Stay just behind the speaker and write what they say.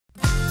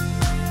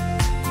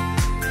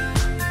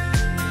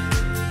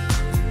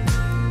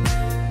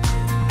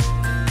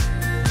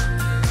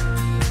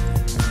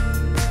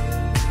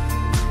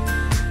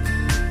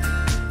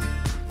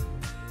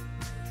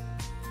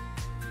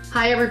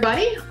Hi,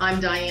 everybody. I'm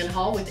Diane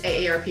Hall with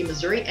AARP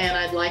Missouri, and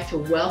I'd like to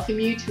welcome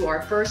you to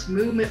our first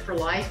Movement for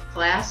Life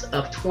class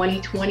of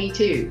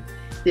 2022.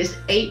 This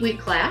 8-week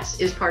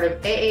class is part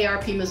of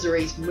AARP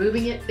Missouri's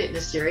Moving It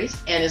Fitness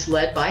Series and is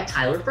led by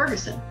Tyler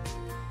Ferguson.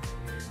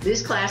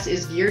 This class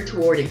is geared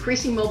toward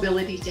increasing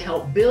mobility to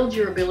help build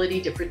your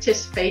ability to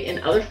participate in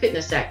other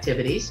fitness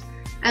activities,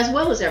 as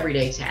well as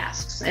everyday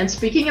tasks. And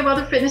speaking of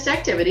other fitness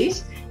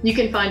activities, you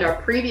can find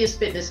our previous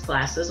fitness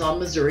classes on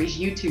Missouri's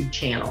YouTube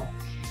channel.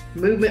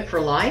 Movement for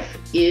Life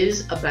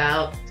is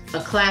about a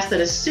class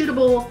that is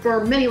suitable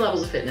for many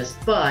levels of fitness,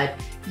 but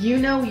you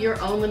know your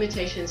own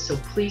limitations, so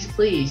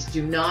please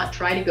do not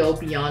try to go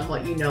beyond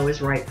what you know is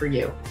right for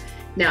you.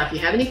 Now, if you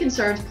have any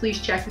concerns,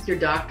 please check with your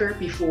doctor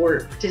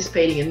before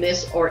participating in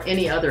this or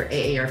any other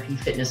AARP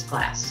fitness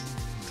class.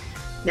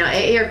 Now,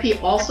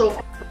 AARP also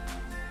offers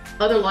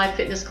other live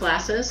fitness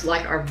classes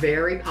like our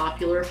very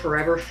popular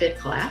Forever Fit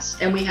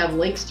class, and we have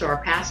links to our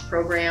past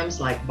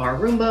programs like Bar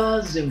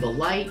Roomba, Zumba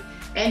Light,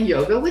 and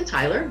Yoga with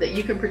Tyler that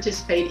you can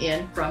participate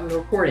in from the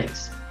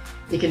recordings.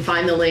 You can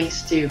find the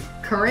links to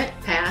current,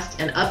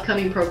 past, and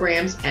upcoming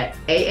programs at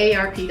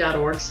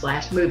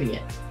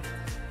aarp.org/movingit.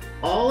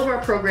 All of our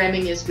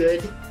programming is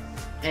good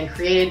and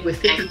created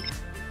with 50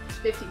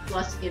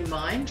 plus in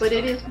mind, but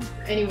it is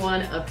for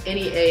anyone of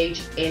any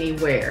age,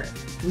 anywhere.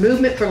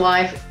 Movement for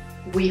Life,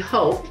 we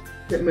hope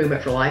that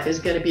Movement for Life is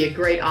going to be a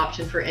great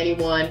option for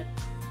anyone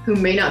who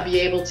may not be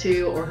able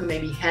to or who may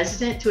be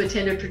hesitant to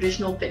attend a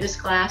traditional fitness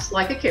class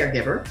like a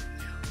caregiver,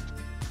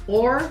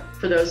 or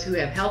for those who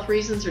have health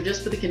reasons or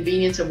just for the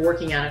convenience of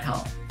working out at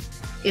home.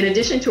 In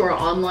addition to our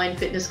online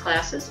fitness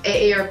classes,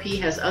 AARP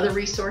has other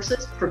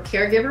resources for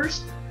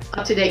caregivers,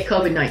 up-to-date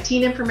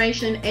COVID-19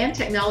 information, and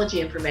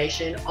technology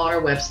information on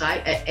our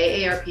website at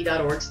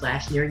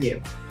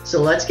aarp.org/nearyou.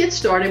 So let's get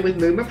started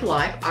with Movement for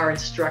Life. Our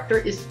instructor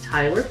is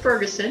Tyler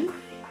Ferguson.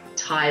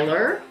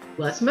 Tyler,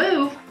 let's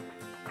move.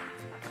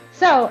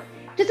 So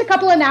just a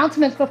couple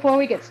announcements before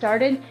we get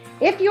started.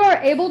 If you are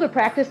able to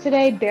practice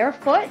today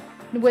barefoot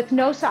with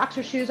no socks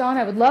or shoes on,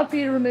 I would love for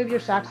you to remove your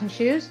socks and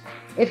shoes.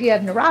 If you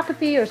have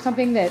neuropathy or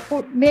something that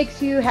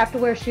makes you have to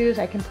wear shoes,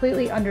 I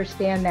completely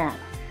understand that.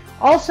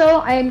 Also,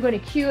 I am going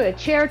to cue a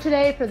chair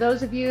today for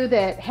those of you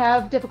that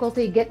have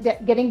difficulty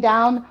getting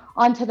down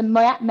onto the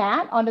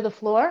mat, onto the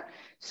floor.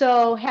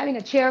 So having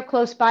a chair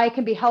close by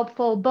can be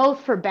helpful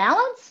both for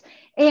balance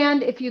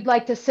and if you'd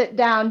like to sit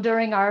down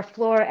during our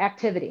floor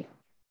activity.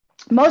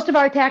 Most of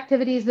our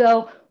activities,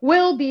 though,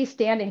 will be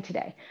standing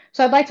today.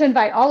 So I'd like to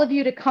invite all of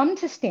you to come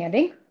to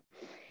standing.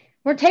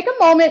 We'll take a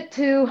moment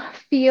to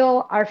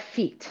feel our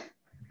feet.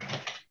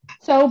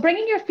 So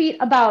bringing your feet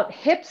about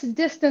hips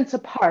distance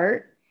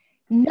apart,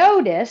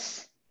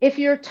 notice if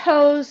your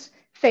toes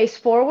face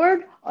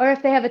forward or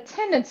if they have a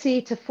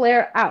tendency to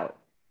flare out.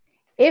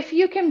 If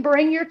you can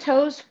bring your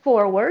toes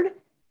forward,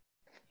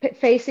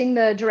 facing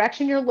the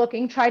direction you're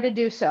looking, try to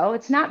do so.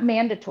 It's not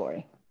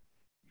mandatory.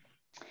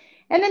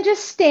 And then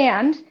just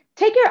stand,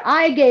 take your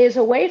eye gaze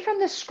away from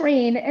the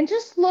screen and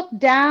just look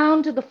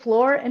down to the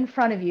floor in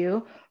front of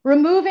you,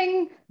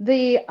 removing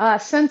the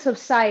sense of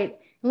sight.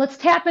 And let's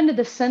tap into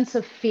the sense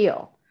of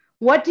feel.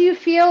 What do you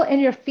feel in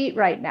your feet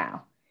right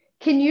now?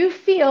 Can you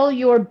feel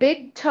your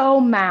big toe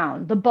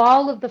mound, the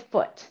ball of the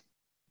foot?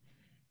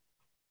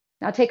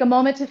 Now take a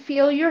moment to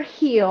feel your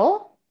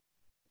heel.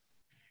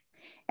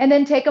 And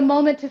then take a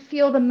moment to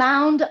feel the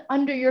mound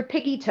under your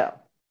piggy toe.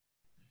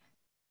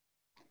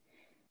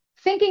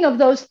 Thinking of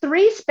those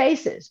three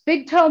spaces,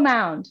 big toe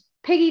mound,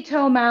 piggy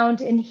toe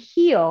mound, and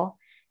heel,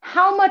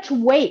 how much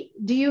weight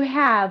do you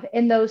have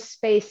in those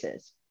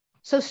spaces?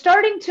 So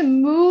starting to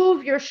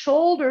move your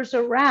shoulders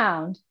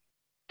around,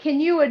 can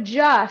you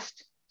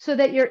adjust so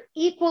that you're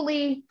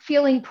equally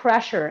feeling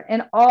pressure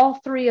in all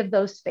three of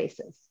those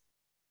spaces?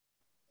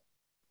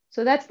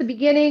 So that's the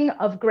beginning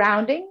of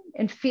grounding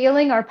and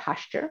feeling our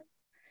posture.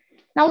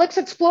 Now let's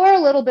explore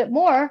a little bit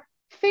more.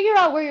 Figure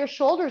out where your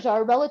shoulders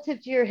are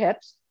relative to your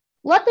hips.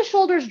 Let the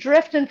shoulders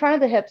drift in front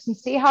of the hips and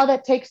see how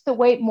that takes the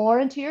weight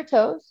more into your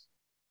toes.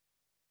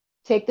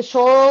 Take the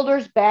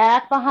shoulders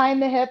back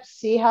behind the hips.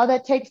 See how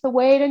that takes the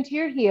weight into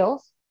your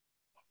heels.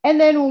 And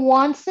then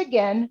once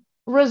again,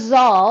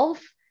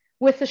 resolve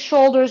with the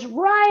shoulders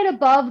right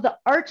above the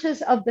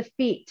arches of the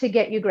feet to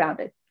get you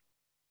grounded.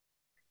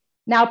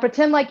 Now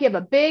pretend like you have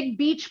a big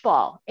beach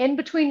ball in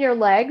between your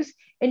legs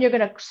and you're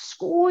going to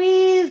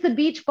squeeze the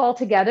beach ball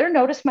together.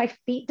 Notice my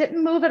feet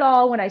didn't move at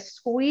all when I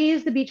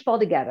squeezed the beach ball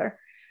together.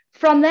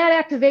 From that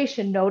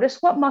activation,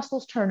 notice what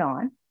muscles turn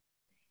on.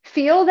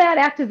 Feel that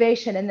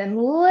activation and then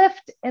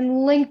lift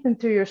and lengthen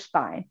through your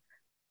spine.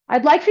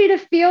 I'd like for you to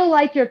feel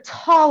like you're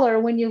taller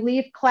when you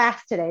leave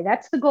class today.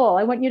 That's the goal.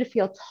 I want you to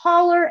feel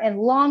taller and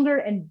longer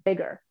and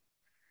bigger.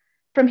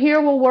 From here,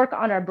 we'll work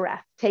on our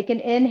breath. Take an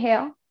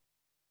inhale,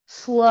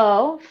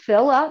 slow,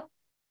 fill up,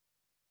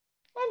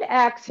 and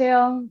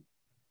exhale.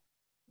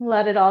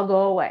 Let it all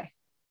go away.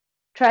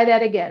 Try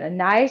that again. A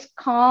nice,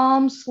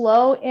 calm,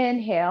 slow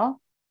inhale.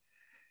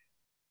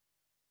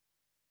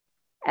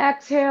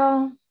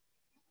 Exhale,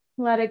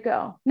 let it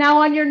go. Now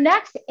on your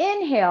next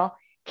inhale,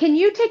 Can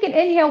you take an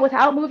inhale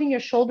without moving your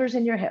shoulders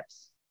and your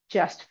hips?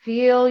 Just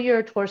feel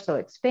your torso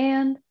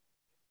expand.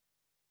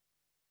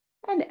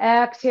 And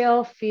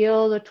exhale,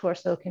 feel the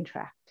torso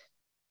contract.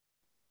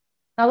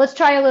 Now let's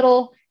try a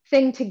little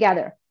thing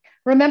together.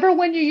 Remember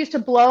when you used to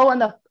blow on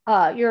the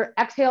your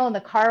exhale in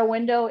the car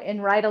window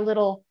and write a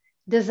little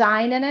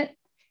design in it?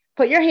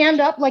 Put your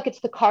hand up like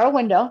it's the car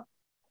window.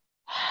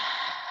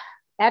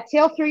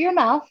 Exhale through your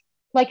mouth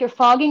like you're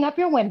fogging up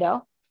your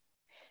window.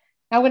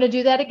 Now I'm going to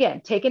do that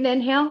again. Take an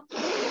inhale.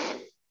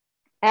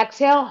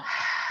 Exhale.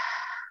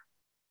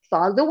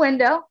 Fog the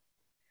window.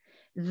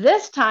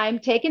 This time,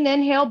 take an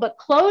inhale, but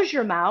close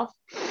your mouth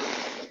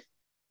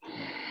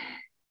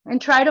and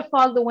try to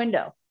fog the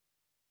window.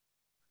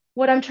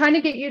 What I'm trying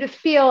to get you to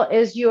feel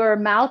is your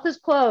mouth is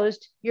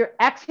closed, you're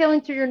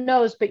exhaling through your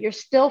nose, but you're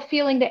still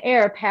feeling the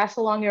air pass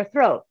along your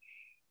throat.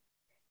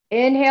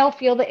 Inhale,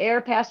 feel the air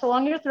pass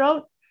along your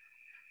throat.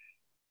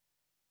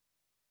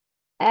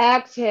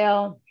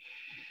 Exhale,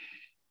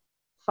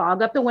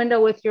 fog up the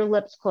window with your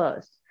lips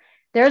closed.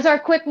 There's our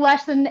quick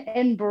lesson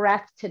in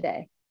breath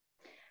today.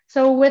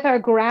 So with our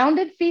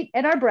grounded feet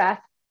and our breath,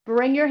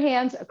 bring your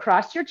hands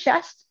across your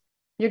chest.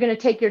 You're going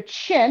to take your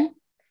chin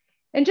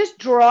and just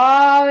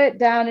draw it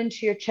down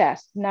into your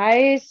chest,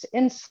 nice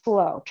and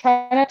slow.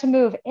 Try not to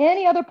move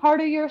any other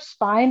part of your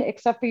spine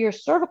except for your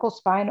cervical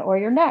spine or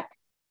your neck.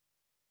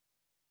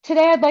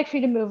 Today, I'd like for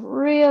you to move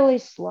really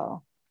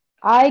slow.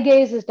 Eye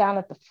gaze is down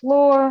at the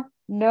floor.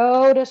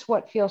 Notice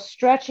what feels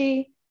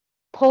stretchy.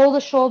 Pull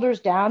the shoulders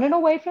down and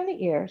away from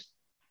the ears.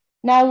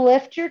 Now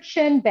lift your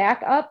chin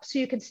back up so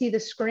you can see the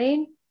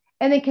screen,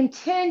 and then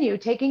continue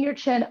taking your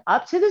chin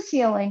up to the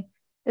ceiling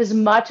as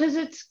much as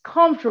it's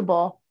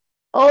comfortable,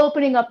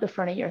 opening up the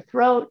front of your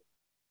throat.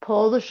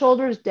 Pull the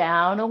shoulders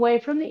down away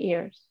from the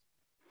ears.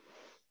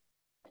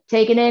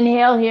 Take an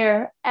inhale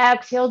here.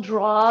 Exhale,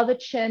 draw the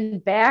chin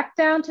back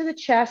down to the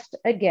chest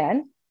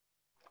again.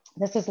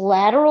 This is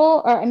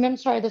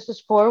this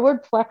is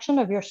forward flexion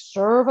of your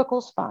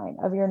cervical spine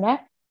of your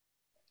neck.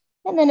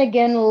 And then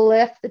again,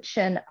 lift the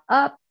chin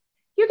up.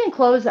 You can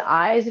close the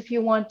eyes if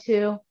you want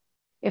to,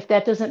 if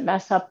that doesn't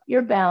mess up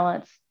your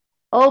balance.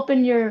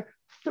 Open your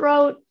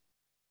throat.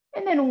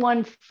 And then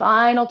one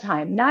final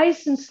time,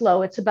 nice and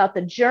slow. It's about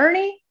the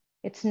journey.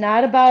 It's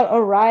not about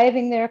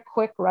arriving there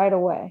quick right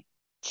away.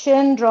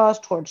 Chin draws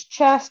towards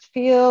chest.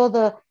 Feel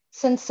the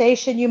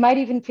sensation. You might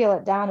even feel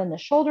it down in the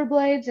shoulder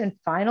blades. And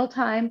final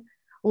time,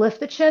 lift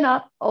the chin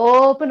up,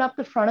 open up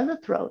the front of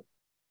the throat.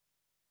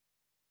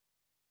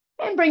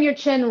 And bring your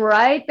chin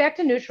right back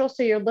to neutral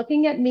so you're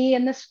looking at me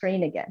and the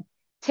screen again.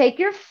 Take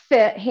your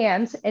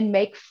hands and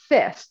make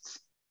fists.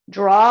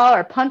 Draw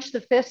or punch the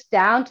fist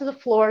down to the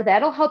floor.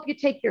 That'll help you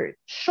take your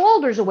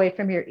shoulders away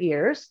from your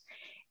ears.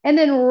 And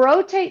then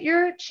rotate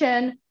your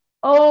chin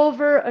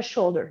over a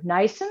shoulder.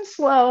 Nice and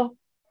slow.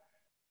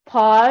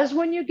 Pause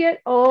when you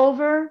get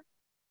over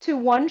to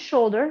one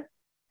shoulder.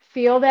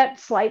 Feel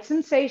that slight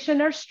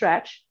sensation or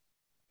stretch.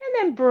 And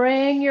then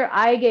bring your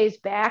eye gaze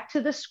back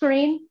to the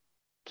screen.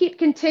 Keep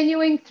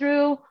continuing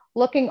through,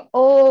 looking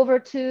over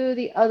to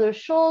the other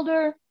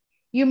shoulder.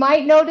 You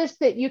might notice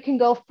that you can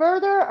go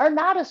further or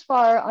not as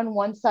far on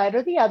one side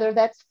or the other.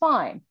 That's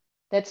fine.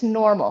 That's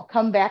normal.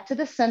 Come back to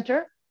the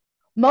center.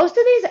 Most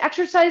of these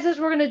exercises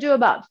we're going to do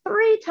about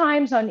 3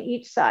 times on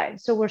each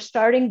side. So we're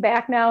starting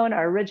back now in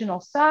our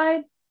original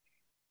side.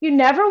 You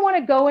never want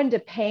to go into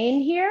pain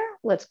here.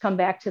 Let's come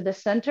back to the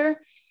center.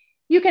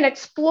 You can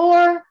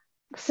explore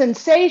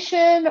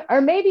sensation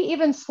or maybe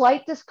even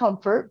slight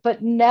discomfort,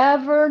 but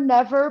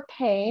never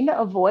pain.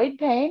 Avoid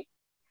pain.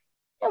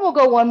 And we'll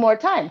go one more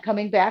time.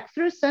 Coming back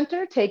through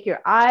center, take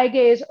your eye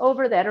gaze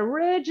over that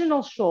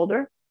original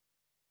shoulder.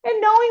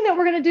 And knowing that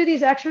we're going to do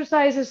these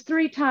exercises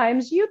 3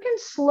 times, you can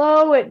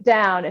slow it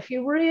down. If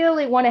you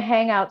really want to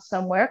hang out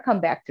somewhere,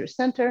 come back through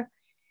center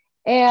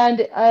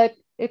and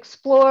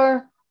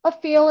explore a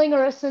feeling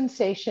or a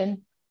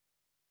sensation.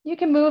 You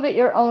can move at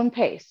your own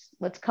pace.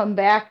 Let's come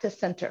back to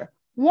center.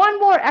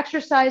 One more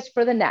exercise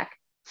for the neck.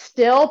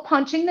 Still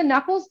punching the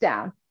knuckles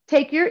down.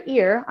 Take your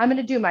ear. I'm going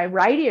to do my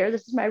right ear.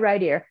 This is my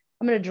right ear.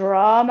 I'm going to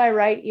draw my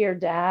right ear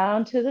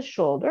down to the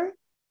shoulder.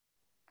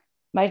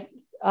 My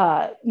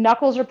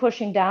knuckles are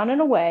pushing down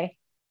and away.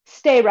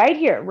 Stay right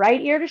here,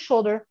 right ear to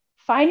shoulder.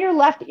 Find your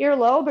left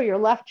earlobe or your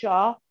left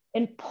jaw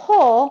and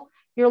pull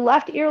your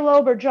left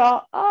earlobe or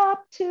jaw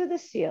up to the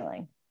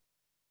ceiling.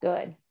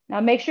 Good. Now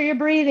make sure you're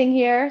breathing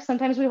here.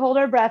 Sometimes we hold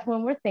our breath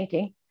when we're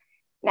thinking.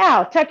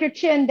 Now tuck your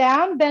chin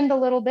down, bend a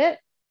little bit.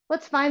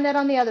 Let's find that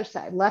on the other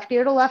side. Left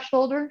ear to left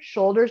shoulder,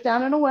 shoulders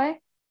down and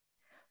away.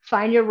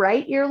 Find your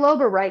right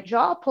earlobe or right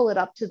jaw, pull it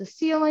up to the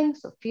ceiling.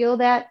 So feel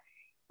that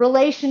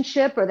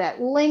relationship or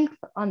that length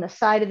on the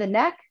side of the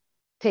neck.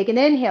 Take an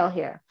inhale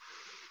here.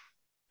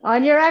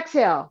 On your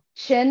exhale,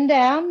 chin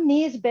down,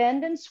 knees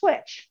bend and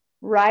switch.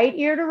 Right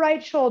ear to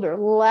right shoulder,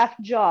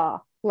 left jaw,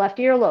 left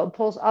earlobe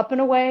pulls up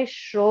and away,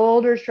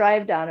 shoulders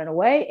drive down and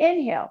away.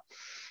 Inhale.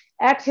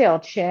 Exhale,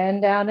 chin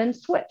down and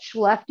switch.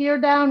 Left ear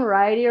down,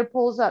 right ear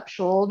pulls up,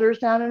 shoulders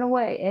down and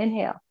away.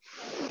 Inhale.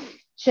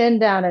 Chin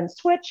down and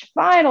switch.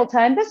 Final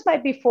time. This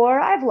might be 4.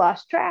 I've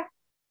lost track.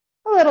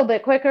 A little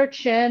bit quicker,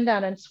 chin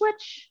down and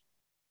switch.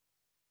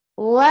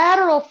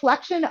 Lateral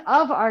flexion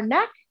of our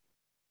neck,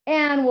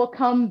 and we'll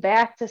come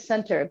back to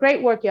center.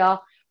 Great work,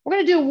 y'all. We're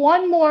gonna do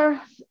one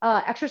more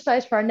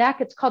exercise for our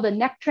neck. It's called a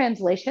neck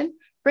translation.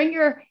 Bring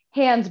your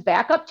hands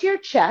back up to your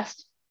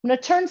chest. I'm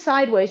gonna turn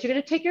sideways. You're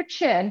gonna take your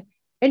chin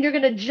and you're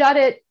gonna jut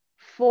it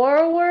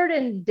forward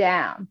and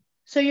down.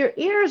 So your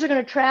ears are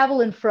gonna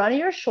travel in front of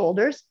your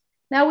shoulders.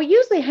 Now we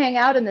usually hang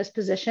out in this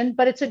position,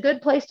 but it's a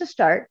good place to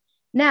start.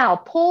 Now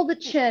pull the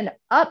chin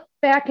up,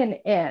 back, and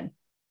in.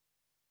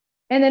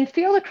 And then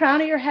feel the crown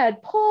of your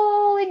head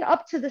pulling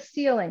up to the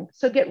ceiling.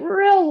 So get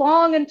real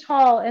long and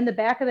tall in the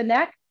back of the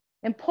neck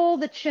and pull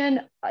the chin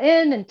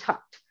in and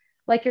tucked,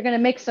 like you're gonna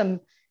make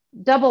some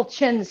double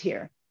chins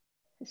here.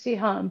 See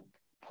how I'm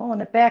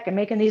pulling it back and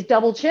making these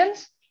double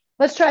chins?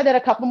 Let's try that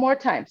a couple more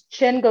times.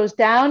 Chin goes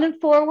down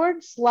and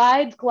forward,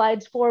 slides,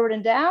 glides forward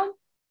and down,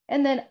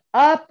 and then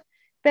up,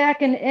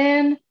 back and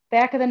in.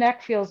 Back of the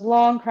neck feels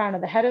long, crown of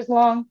the head is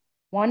long.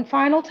 One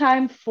final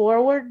time,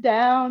 forward,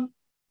 down,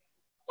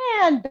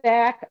 and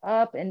back,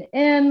 up and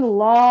in,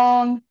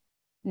 long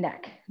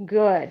neck.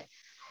 Good.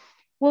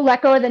 We'll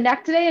let go of the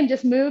neck today and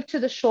just move to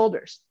the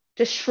shoulders.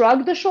 Just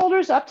shrug the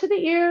shoulders up to the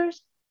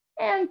ears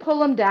and pull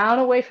them down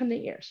away from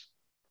the ears.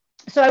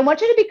 So I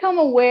want you to become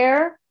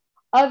aware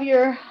of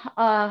your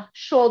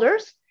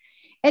shoulders.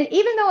 And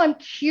even though I'm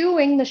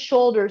cueing the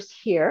shoulders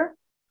here,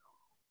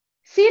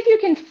 see if you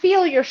can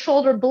feel your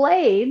shoulder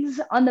blades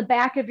on the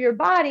back of your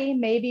body,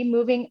 maybe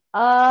moving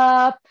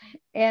up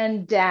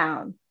and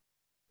down.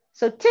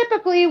 So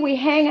typically we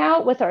hang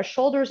out with our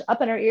shoulders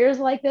up in our ears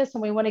like this,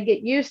 and we want to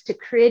get used to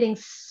creating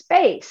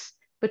space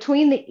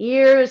between the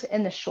ears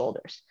and the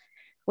shoulders.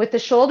 With the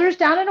shoulders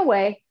down and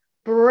away,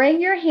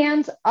 bring your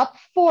hands up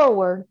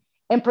forward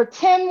and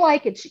pretend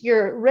like it's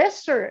your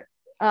wrists or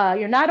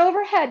you're not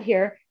overhead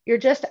here, you're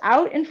just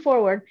out and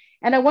forward.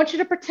 And I want you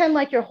to pretend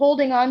like you're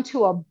holding on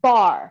to a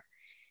bar.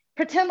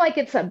 Pretend like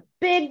it's a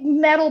big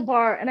metal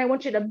bar, and I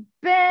want you to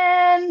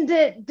bend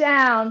it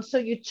down so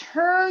you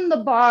turn the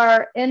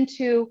bar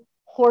into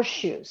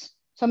horseshoes.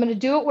 So I'm going to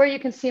do it where you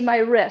can see my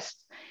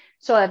wrist.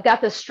 So I've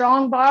got this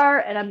strong bar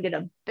and I'm going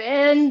to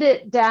bend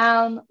it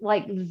down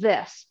like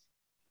this.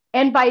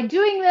 And by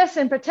doing this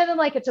and pretending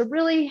like it's a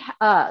really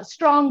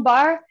strong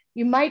bar,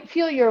 you might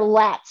feel your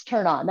lats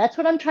turn on. That's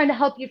what I'm trying to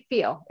help you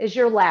feel, is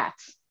your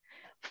lats.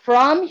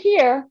 From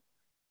here,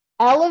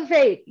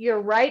 elevate your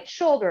right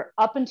shoulder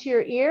up into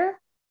your ear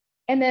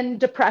and then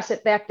depress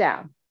it back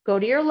down. Go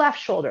to your left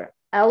shoulder,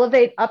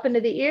 elevate up into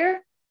the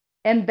ear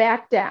and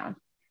back down.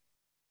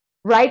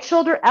 Right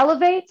shoulder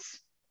elevates.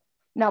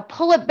 Now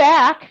pull it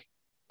back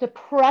to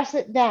press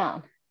it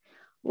down.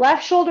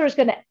 Left shoulder is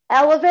going to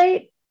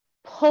elevate,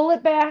 pull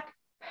it back,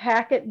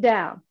 pack it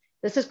down.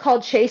 This is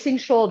called chasing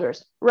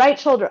shoulders. Right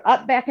shoulder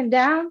up, back, and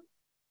down.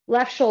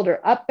 Left shoulder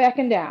up, back,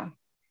 and down.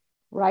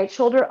 Right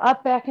shoulder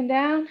up, back, and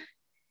down.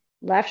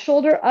 Left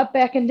shoulder up,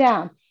 back, and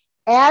down.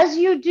 As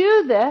you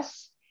do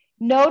this,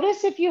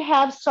 notice if you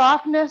have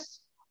softness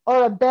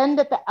or a bend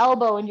at the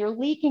elbow and you're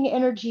leaking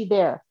energy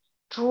there.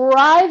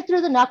 Drive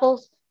through the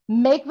knuckles,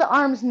 make the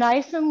arms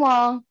nice and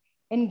long,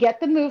 and get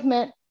the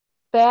movement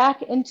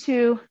back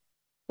into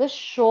the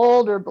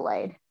shoulder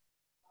blade.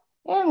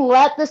 And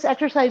let this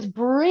exercise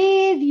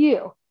breathe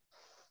you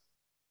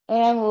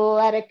and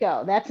let it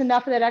go. That's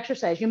enough of that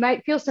exercise. You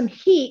might feel some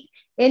heat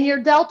in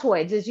your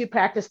deltoids as you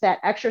practice that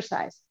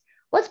exercise.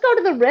 Let's go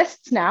to the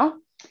wrists now.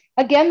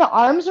 Again, the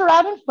arms are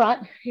out in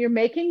front. You're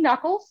making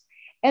knuckles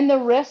and the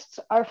wrists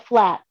are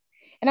flat.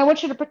 And I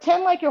want you to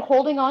pretend like you're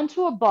holding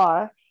onto a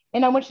bar,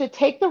 and I want you to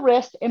take the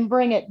wrist and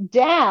bring it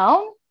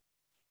down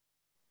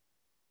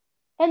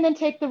and then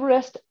take the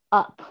wrist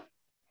up.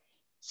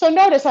 So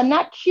notice I'm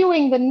not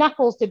cueing the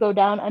knuckles to go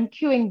down. I'm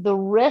cueing the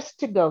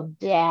wrist to go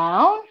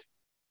down,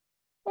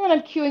 and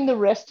I'm cueing the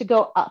wrist to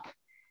go up.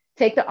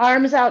 Take the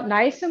arms out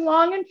nice and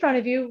long in front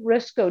of you.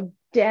 Wrists go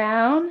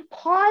down.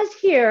 Pause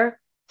here.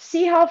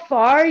 See how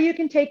far you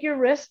can take your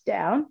wrist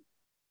down,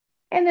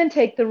 and then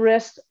take the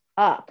wrist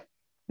up.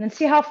 And then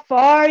see how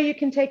far you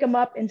can take them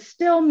up and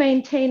still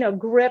maintain a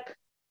grip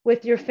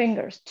with your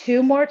fingers.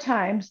 2 more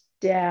times.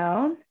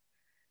 Down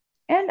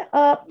and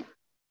up.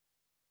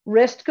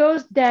 Wrist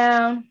goes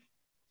down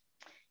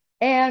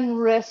and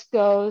wrist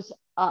goes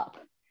up.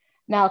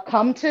 Now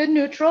come to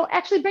neutral.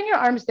 Actually, bring your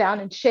arms down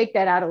and shake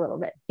that out a little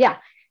bit. Yeah.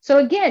 So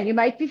again, you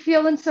might be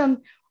feeling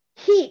some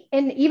heat.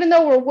 And even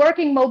though we're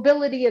working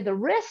mobility of the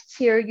wrists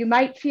here, you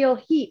might feel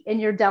heat in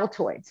your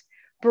deltoids.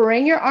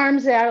 Bring your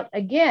arms out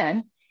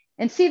again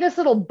and see this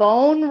little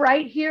bone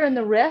right here in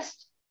the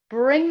wrist.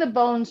 Bring the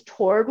bones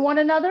toward one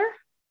another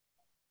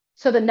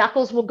so the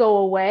knuckles will go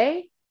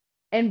away,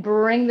 and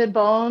bring the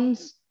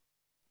bones,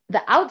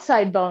 the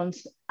outside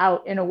bones,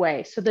 out in a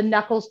way so the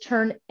knuckles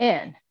turn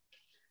in.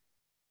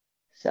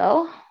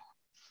 So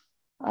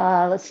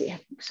let's see.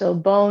 So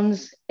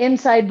bones,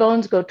 inside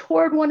bones go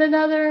toward one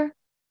another,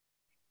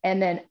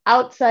 and then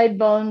outside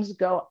bones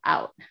go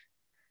out.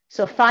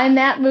 So find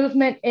that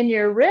movement in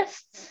your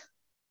wrists.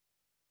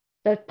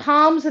 The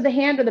palms of the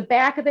hand or the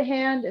back of the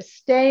hand is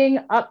staying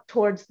up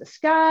towards the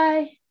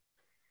sky.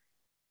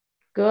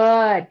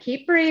 Good.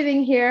 Keep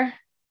breathing here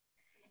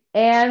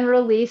and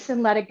release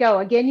and let it go.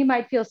 Again, you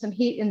might feel some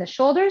heat in the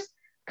shoulders.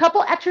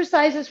 Couple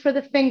exercises for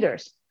the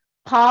fingers.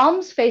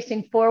 Palms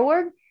facing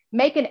forward.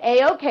 Make an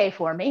A-OK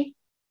for me.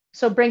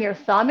 So bring your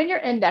thumb and your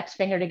index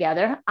finger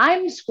together.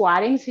 I'm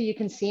squatting so you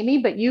can see me,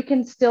 but you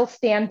can still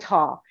stand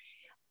tall.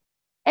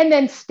 And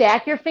then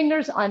stack your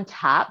fingers on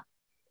top.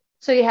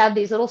 So you have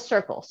these little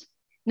circles.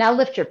 Now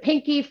lift your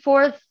pinky,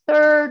 fourth,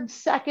 third,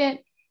 second.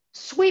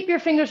 Sweep your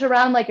fingers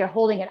around like you're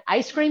holding an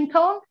ice cream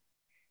cone.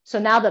 So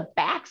now the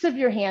backs of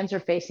your hands are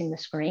facing the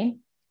screen.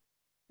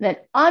 Then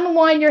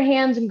unwind your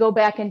hands and go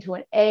back into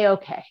an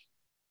A-OK.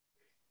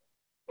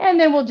 And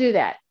then we'll do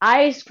that.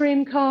 Ice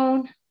cream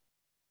cone.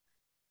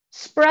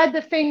 Spread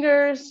the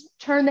fingers,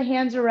 turn the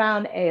hands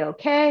around,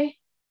 A-OK.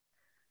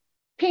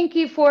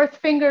 Pinky, fourth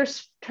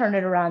fingers, turn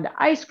it around to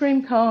ice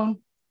cream cone.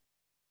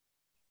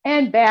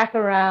 And back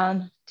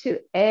around to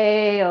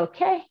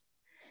A-OK.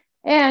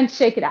 And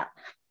shake it out.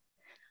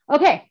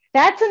 Okay,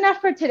 that's enough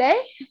for today.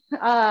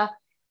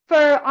 For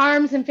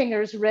arms and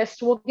fingers,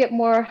 wrists, we'll get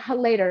more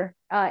later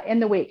in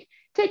the week.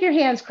 Take your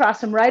hands,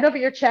 cross them right over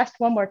your chest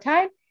one more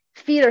time.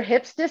 Feet are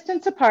hips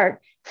distance apart.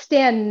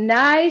 Stand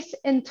nice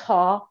and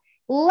tall.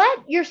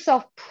 Let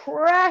yourself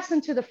press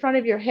into the front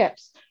of your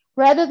hips.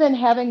 Rather than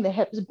having the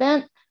hips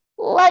bent,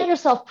 let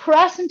yourself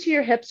press into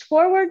your hips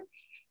forward.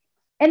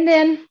 And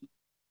then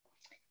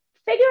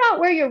figure out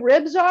where your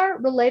ribs are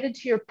related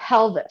to your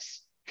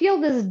pelvis.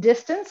 Feel this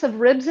distance of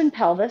ribs and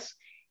pelvis.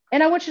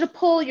 And I want you to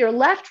pull your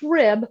left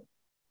rib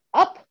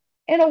up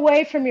and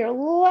away from your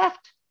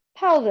left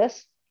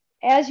pelvis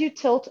as you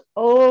tilt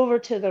over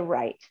to the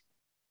right.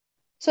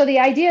 So the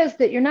idea is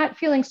that you're not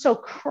feeling so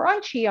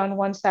crunchy on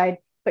one side,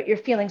 but you're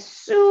feeling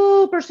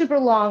super, super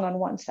long on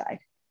one side.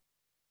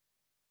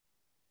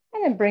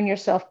 And then bring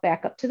yourself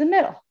back up to the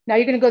middle. Now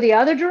you're going to go the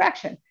other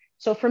direction.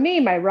 So for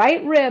me, my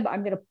right rib,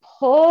 I'm going to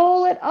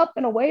pull it up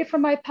and away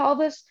from my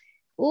pelvis,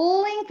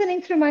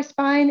 lengthening through my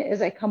spine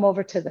as I come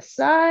over to the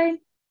side.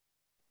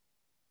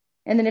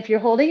 And then if you're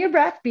holding your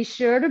breath, be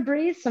sure to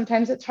breathe.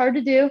 Sometimes it's hard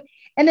to do.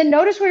 And then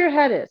notice where your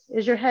head is.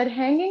 Is your head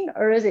hanging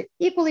or is it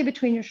equally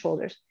between your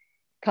shoulders?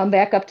 Come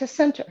back up to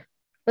center.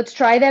 Let's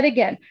try that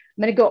again.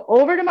 I'm going to go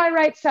over to my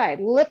right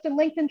side, lift and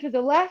lengthen to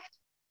the left,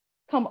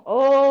 come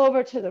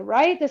over to the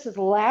right. This is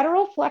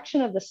lateral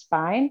flexion of the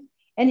spine.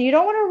 And you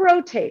don't want to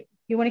rotate.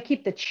 You want to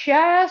keep the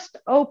chest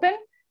open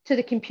to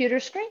the computer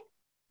screen.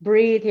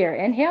 Breathe here.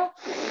 Inhale.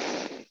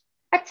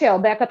 Exhale,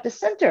 back up to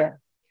center.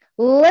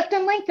 Lift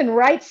and lengthen,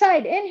 right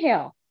side.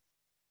 Inhale.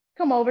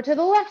 Come over to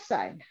the left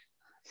side.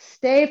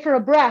 Stay for a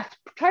breath.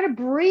 Try to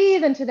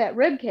breathe into that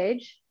rib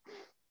cage.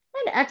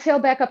 And exhale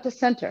back up to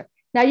center.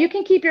 Now you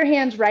can keep your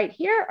hands right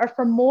here, or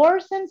for more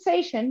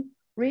sensation,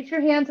 reach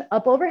your hands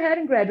up overhead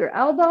and grab your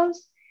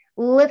elbows.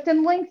 Lift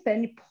and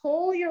lengthen.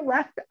 Pull your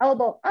left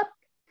elbow up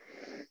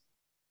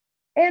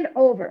and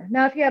over.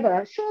 Now, if you have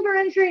a shoulder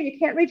injury and you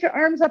can't reach your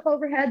arms up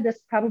overhead, this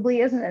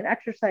probably isn't an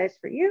exercise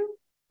for you.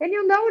 And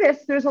you'll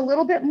notice there's a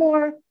little bit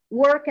more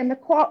work in the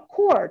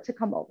core to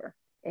come over.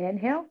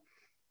 Inhale,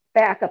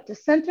 back up to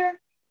center.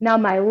 Now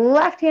my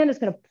left hand is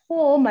going to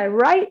pull my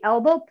right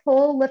elbow,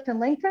 pull, lift and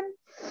lengthen.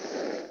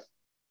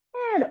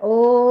 And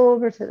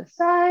over to the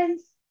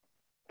sides.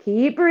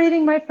 Keep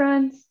breathing, my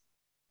friends.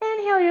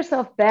 Inhale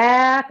yourself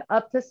back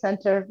up to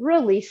center.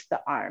 Release the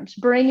arms.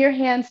 Bring your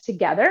hands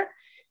together.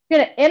 You're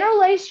going to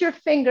interlace your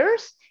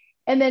fingers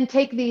and then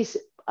take these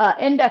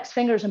index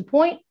fingers and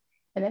point,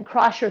 and then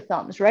cross your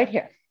thumbs right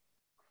here.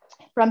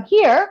 From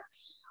here,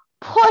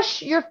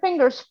 push your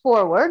fingers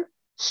forward,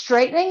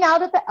 straightening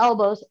out at the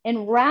elbows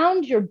and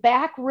round your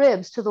back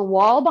ribs to the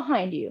wall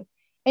behind you.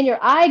 And your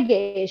eye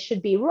gaze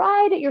should be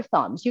right at your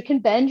thumbs. You can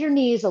bend your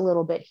knees a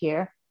little bit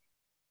here.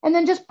 And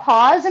then just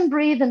pause and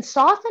breathe and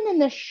soften in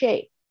this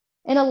shape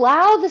and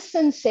allow the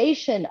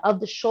sensation of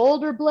the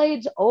shoulder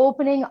blades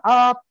opening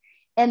up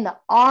and the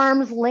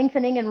arms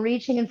lengthening and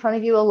reaching in front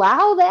of you.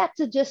 Allow that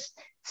to just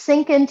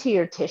sink into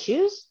your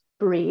tissues.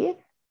 Breathe.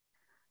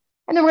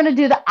 And then we're going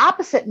to do the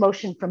opposite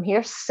motion from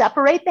here.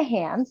 Separate the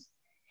hands.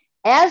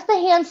 As the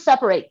hands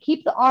separate,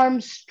 keep the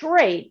arms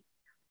straight.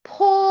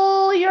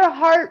 Pull your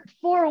heart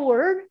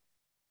forward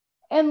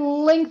and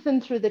lengthen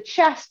through the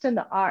chest and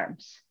the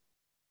arms.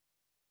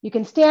 You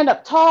can stand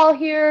up tall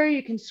here.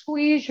 You can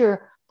squeeze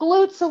your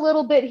glutes a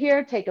little bit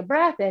here. Take a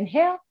breath.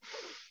 Inhale.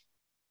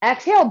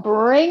 Exhale.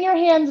 Bring your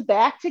hands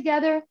back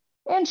together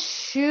and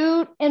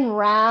shoot and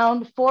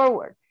round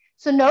forward.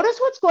 So notice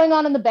what's going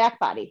on in the back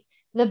body.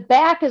 The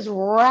back is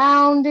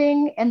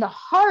rounding and the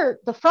heart,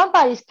 the front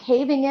body is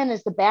caving in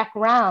as the back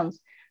rounds.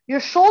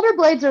 Your shoulder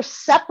blades are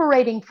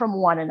separating from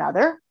one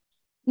another.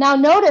 Now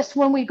notice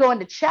when we go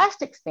into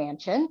chest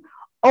expansion,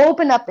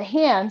 open up the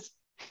hands,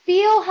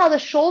 feel how the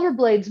shoulder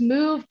blades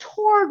move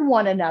toward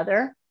one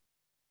another.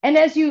 And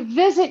as you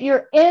visit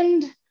your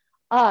end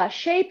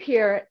shape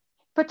here,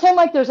 pretend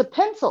like there's a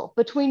pencil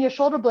between your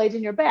shoulder blades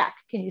and your back.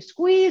 Can you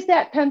squeeze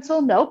that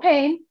pencil? No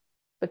pain,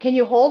 but can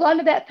you hold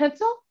onto that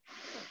pencil?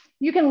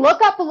 You can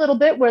look up a little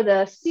bit where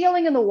the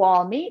ceiling and the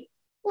wall meet.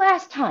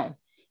 Last time,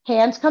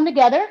 hands come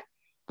together.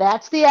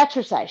 That's the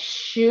exercise.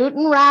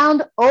 Shooting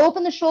round,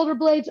 open the shoulder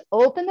blades,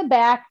 open the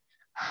back,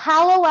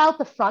 hollow out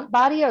the front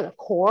body or the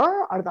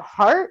core or the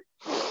heart.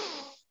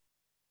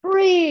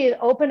 Breathe,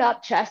 open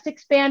up, chest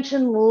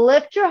expansion,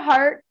 lift your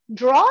heart,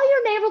 draw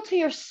your navel to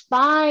your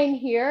spine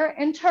here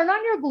and turn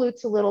on your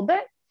glutes a little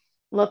bit.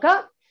 Look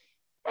up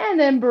and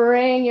then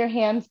bring your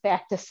hands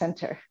back to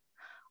center.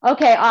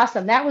 Okay,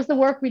 awesome. That was the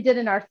work we did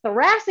in our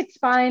thoracic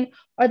spine,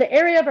 or the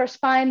area of our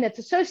spine that's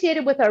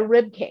associated with our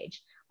rib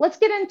cage. Let's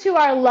get into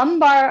our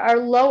lumbar, our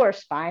lower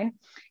spine.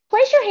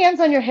 Place your hands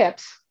on your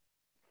hips.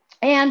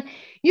 And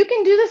you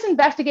can do this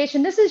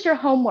investigation. This is your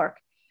homework,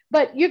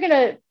 but you're going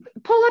to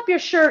pull up your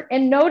shirt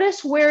and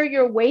notice where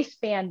your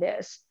waistband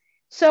is.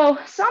 So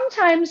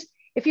sometimes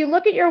if you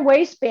look at your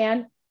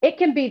waistband, it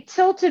can be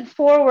tilted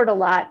forward a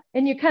lot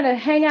and you kind of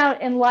hang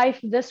out in life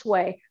this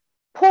way,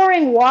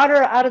 pouring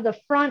water out of the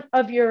front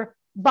of your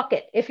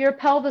bucket, if your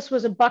pelvis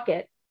was a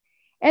bucket.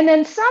 And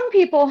then some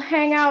people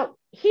hang out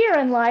here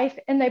in life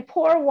and they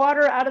pour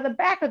water out of the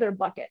back of their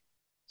bucket.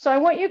 So I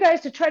want you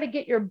guys to try to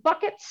get your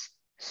buckets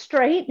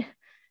straight.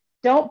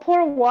 Don't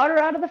pour water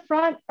out of the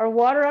front or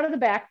water out of the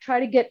back. Try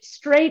to get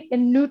straight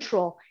and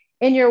neutral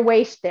in your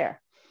waist there.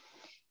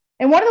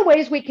 And one of the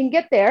ways we can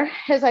get there,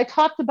 as I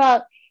talked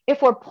about,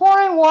 if we're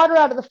pouring water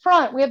out of the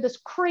front, we have this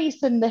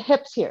crease in the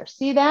hips here.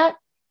 See that?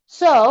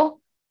 So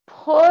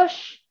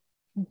push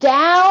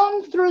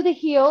down through the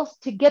heels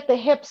to get the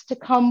hips to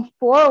come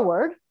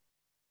forward.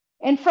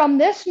 And from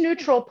this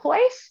neutral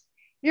place,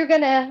 we're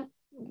gonna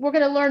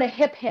learn a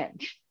hip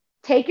hinge.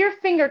 Take your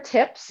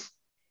fingertips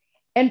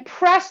and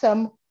press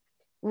them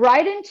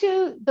right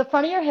into the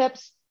front of your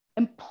hips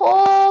and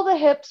pull the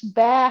hips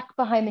back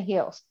behind the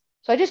heels.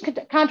 So I just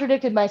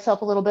contradicted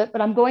myself a little bit,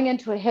 but I'm going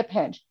into a hip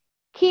hinge.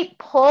 Keep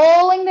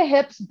pulling the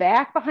hips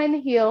back behind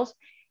the heels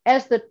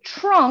as the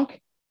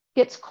trunk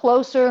gets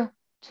closer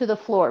to the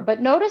floor. But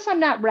notice I'm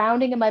not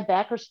rounding in my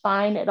back or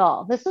spine at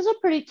all. This is a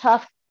pretty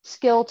tough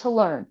skill to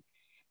learn.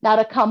 Now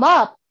to come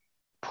up,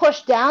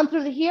 push down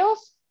through the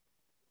heels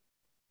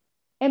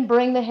and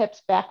bring the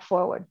hips back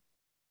forward.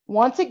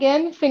 Once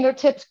again,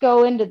 fingertips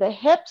go into the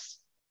hips,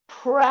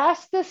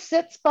 press the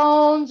sits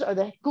bones or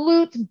the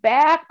glutes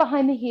back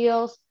behind the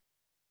heels.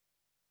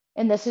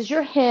 And this is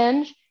your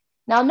hinge.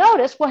 Now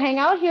notice, we'll hang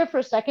out here for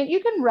a second.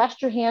 You can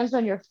rest your hands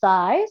on your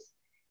thighs.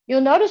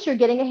 You'll notice you're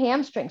getting a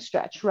hamstring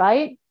stretch,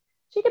 right?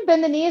 So you can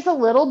bend the knees a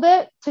little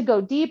bit to go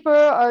deeper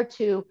or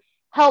to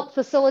help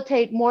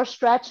facilitate more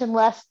stretch and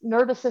less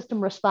nervous system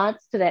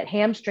response to that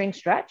hamstring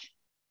stretch.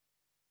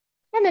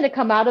 And then to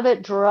come out of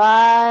it,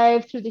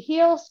 drive through the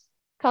heels,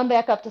 come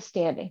back up to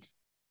standing.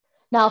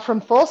 Now from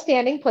full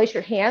standing, place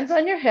your hands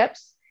on your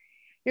hips.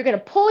 You're going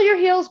to pull your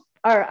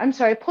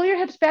pull your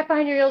hips back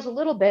behind your heels a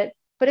little bit.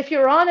 But if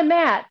you're on a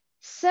mat,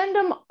 send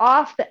them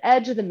off the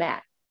edge of the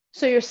mat.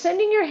 So you're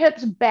sending your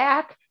hips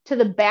back to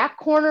the back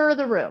corner of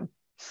the room,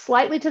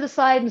 slightly to the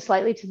side and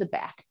slightly to the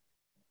back.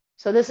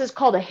 So this is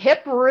called a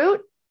hip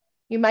root.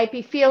 You might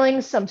be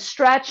feeling some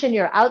stretch in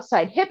your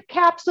outside hip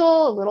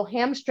capsule, a little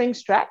hamstring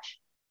stretch.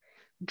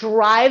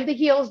 Drive the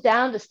heels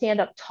down to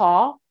stand up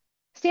tall.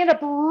 Stand up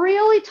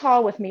really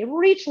tall with me.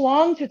 Reach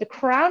long through the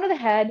crown of the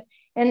head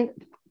and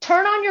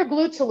turn on your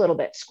glutes a little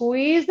bit.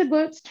 Squeeze the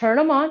glutes, turn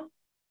them on.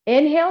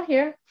 Inhale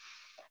here.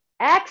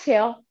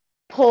 Exhale,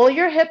 pull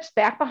your hips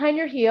back behind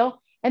your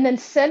heel and then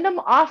send them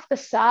off the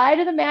side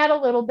of the mat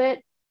a little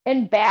bit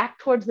and back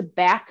towards the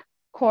back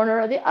corner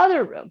of the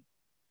other room.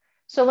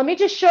 So let me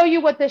just show you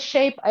what this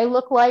shape I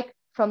look like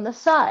from the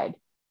side.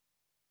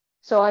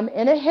 So I'm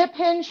in a hip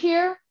hinge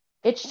here.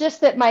 It's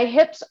just that my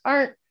hips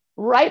aren't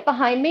right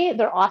behind me.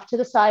 They're off to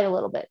the side a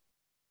little bit.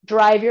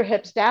 Drive your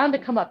hips down to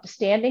come up to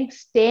standing.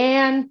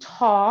 Stand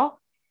tall.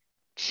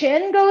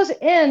 Chin goes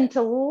in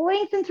to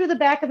lengthen through the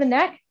back of the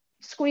neck.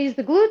 Squeeze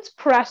the glutes,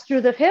 press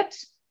through the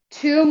hips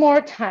 2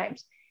 more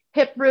times.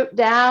 Hip root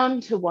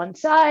down to one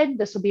side.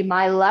 This will be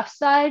my left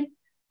side,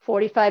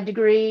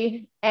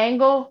 45-degree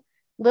angle.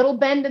 Little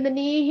bend in the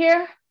knee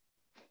here.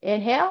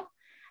 Inhale.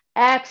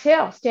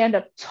 Exhale. Stand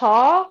up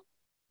tall.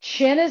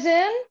 Chin is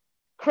in.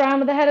 Crown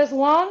of the head is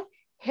long.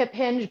 Hip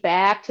hinge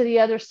back to the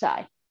other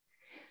side.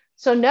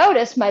 So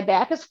notice my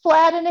back is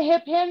flat in a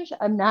hip hinge.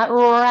 I'm not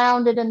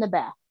rounded in the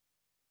back.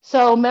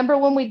 So remember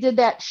when we did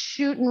that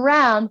shooting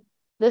round,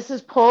 this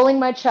is pulling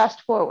my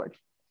chest forward.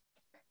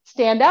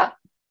 Stand up,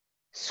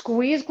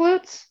 squeeze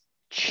glutes,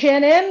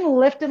 chin in,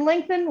 lift and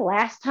lengthen.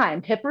 Last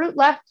time, hip root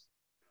left.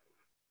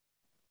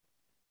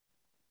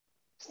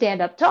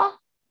 Stand up tall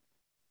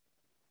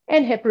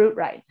and hip root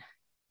right.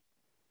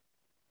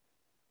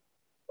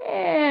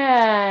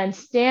 And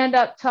stand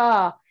up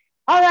tall.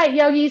 All right,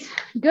 yogis,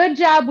 good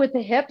job with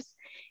the hips.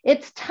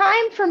 It's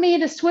time for me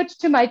to switch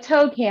to my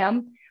toe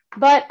cam,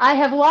 but I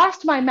have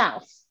lost my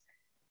mouse.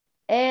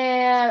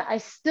 And I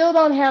still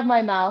don't have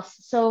my mouse.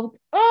 So,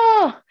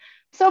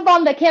 so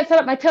bummed I can't set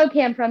up my toe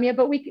cam from you,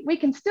 but we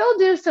can still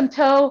do some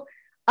toe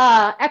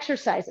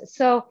exercises.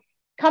 So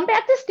come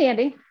back to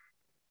standing.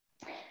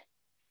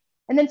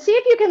 And then see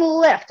if you can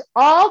lift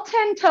all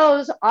 10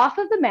 toes off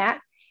of the mat.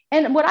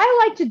 And what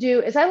I like to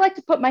do is I like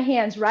to put my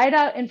hands right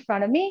out in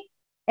front of me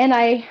and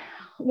I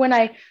when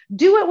I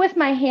do it with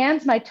my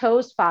hands, my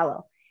toes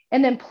follow.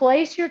 And then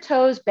place your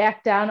toes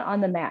back down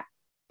on the mat.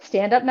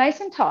 Stand up nice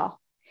and tall.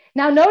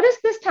 Now notice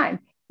this time,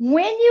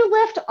 when you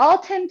lift all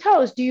 10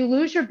 toes, do you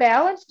lose your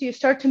balance? Do you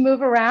start to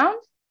move around?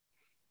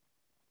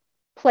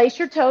 Place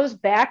your toes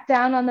back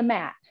down on the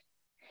mat.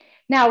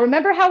 Now,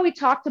 remember how we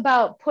talked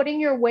about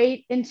putting your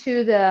weight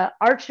into the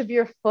arch of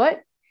your foot?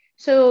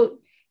 So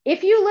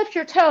if you lift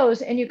your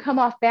toes and you come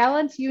off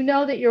balance, you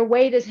know that your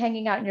weight is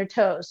hanging out in your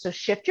toes. So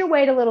shift your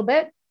weight a little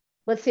bit.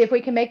 Let's see if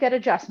we can make that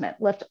adjustment.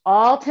 Lift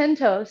all 10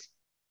 toes.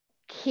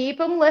 Keep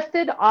them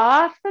lifted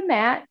off the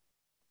mat.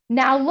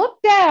 Now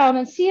look down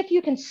and see if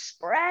you can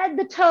spread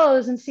the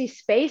toes and see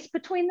space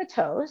between the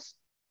toes.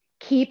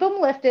 Keep them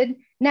lifted.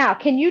 Now,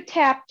 can you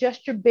tap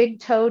just your big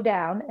toe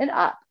down and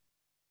up?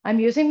 I'm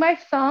using my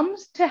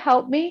thumbs to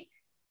help me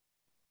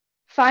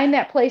find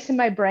that place in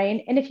my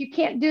brain. And if you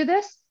can't do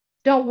this,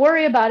 don't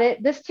worry about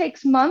it. This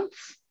takes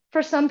months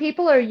for some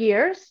people or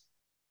years.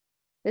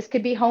 This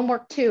could be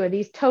homework too, or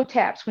these toe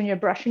taps when you're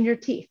brushing your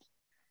teeth.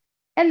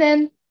 And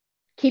then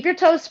keep your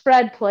toes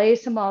spread,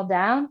 place them all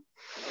down.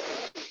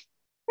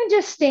 And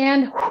just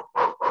stand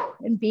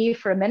and be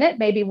for a minute,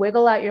 maybe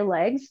wiggle out your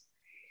legs.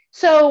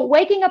 So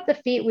waking up the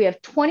feet, we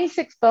have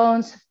 26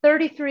 bones,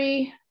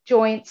 33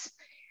 joints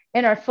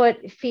in our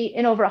feet,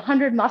 and over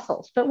 100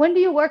 muscles. But when do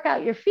you work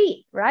out your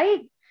feet, right?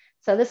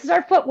 So this is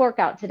our foot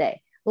workout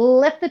today.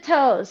 Lift the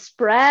toes,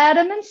 spread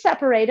them and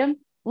separate them.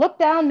 Look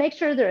down, make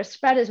sure they're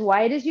spread as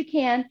wide as you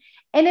can.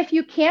 And if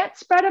you can't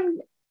spread them,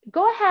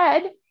 go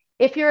ahead.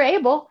 If you're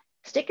able,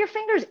 stick your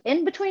fingers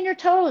in between your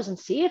toes and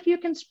see if you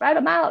can spread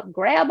them out.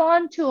 Grab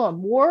onto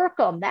them, work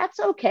them. That's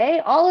okay.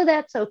 All of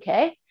that's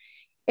okay.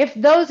 For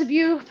those of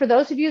you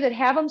that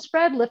have them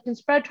spread, lift and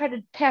spread, try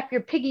to tap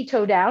your piggy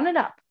toe down and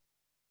up.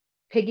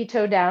 Piggy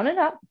toe down and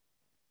up.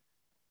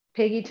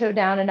 Piggy toe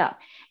down and up.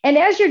 And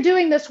as you're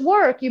doing this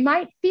work, you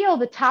might feel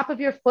the top of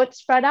your foot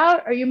spread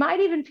out, or you might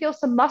even feel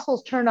some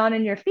muscles turn on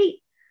in your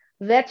feet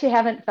that you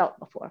haven't felt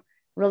before.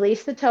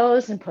 Release the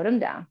toes and put them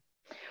down.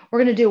 We're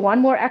going to do one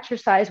more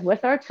exercise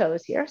with our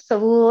toes here. So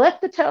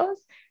lift the toes,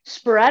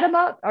 spread them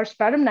out, or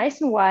spread them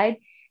nice and wide.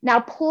 Now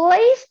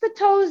place the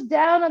toes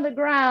down on the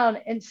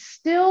ground and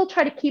still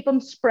try to keep them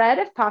spread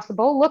if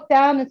possible. Look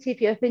down and see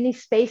if you have any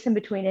space in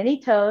between any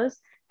toes.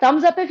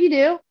 Thumbs up if you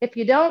do. If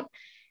you don't,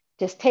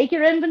 just take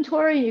your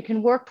inventory and you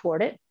can work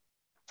toward it.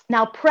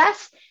 Now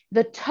press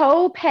the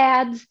toe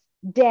pads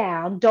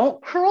down.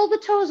 Don't curl the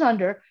toes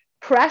under.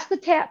 Press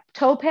the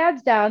toe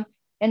pads down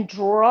and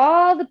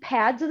draw the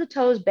pads of the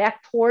toes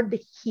back toward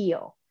the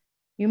heel.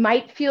 You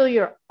might feel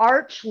your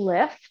arch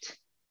lift.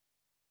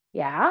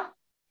 Yeah.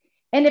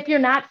 And if you're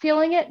not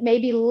feeling it,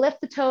 maybe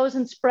lift the toes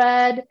and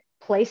spread,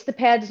 place the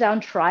pads down,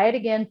 try it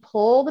again,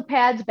 pull the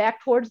pads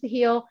back towards the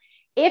heel.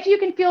 If you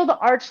can feel the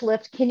arch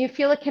lift, can you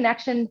feel a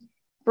connection,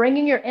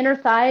 bringing your inner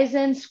thighs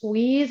in,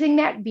 squeezing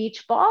that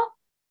beach ball,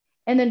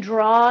 and then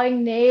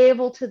drawing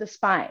navel to the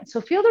spine. So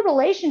feel the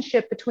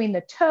relationship between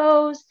the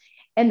toes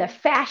and the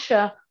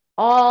fascia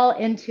all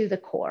into the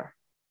core.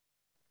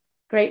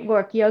 Great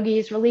work,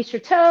 yogis. Release your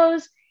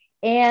toes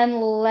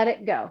and let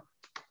it go.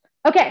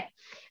 Okay.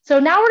 So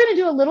now we're going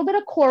to do a little bit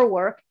of core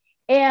work.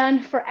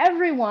 And for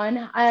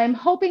everyone, I'm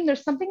hoping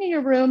there's something in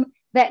your room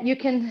that you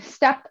can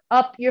step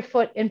up your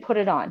foot and put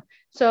it on.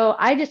 So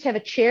I just have a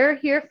chair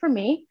here for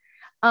me.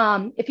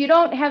 If you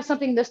don't have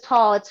something this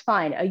tall, it's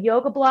fine. A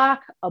yoga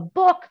block, a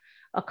book,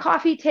 a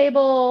coffee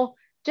table,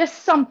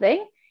 just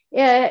something.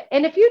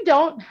 And if you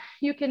don't,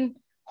 you can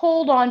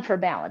hold on for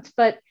balance.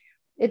 But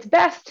it's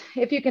best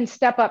if you can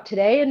step up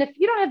today. And if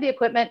you don't have the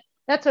equipment,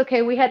 that's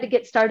okay. We had to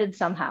get started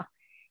somehow.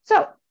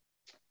 So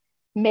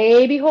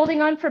maybe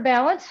holding on for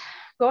balance,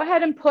 go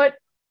ahead and put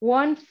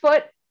one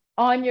foot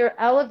on your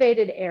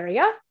elevated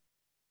area.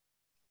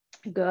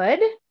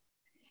 Good.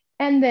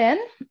 And then,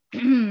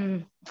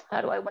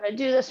 how do I want to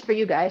do this for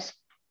you guys?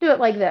 Do it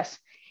like this.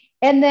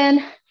 And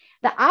then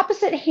the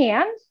opposite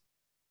hand,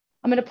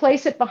 I'm going to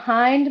place it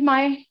behind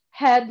my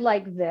head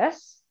like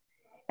this.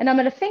 And I'm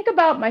going to think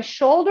about my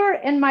shoulder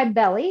and my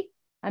belly.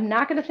 I'm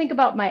not going to think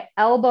about my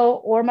elbow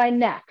or my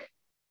neck.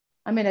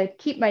 I'm going to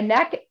keep my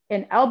neck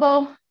and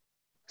elbow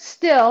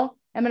still.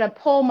 I'm going to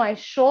pull my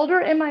shoulder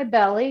and my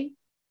belly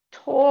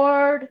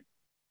toward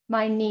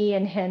my knee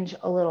and hinge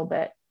a little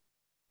bit,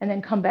 and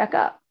then come back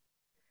up.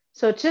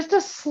 So it's just a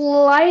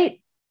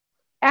slight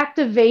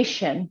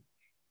activation.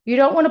 You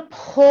don't want to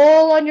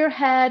pull on your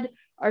head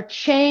or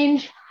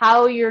change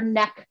how your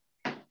neck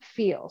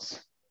feels.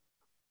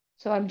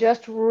 So I'm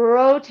just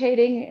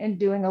rotating and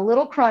doing a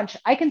little crunch.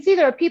 I can see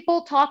there are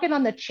people talking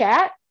on the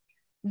chat.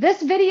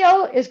 This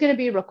video is going to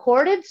be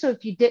recorded. So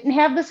if you didn't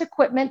have this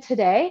equipment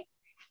today,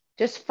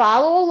 just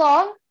follow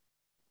along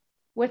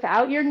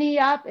without your knee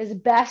up as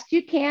best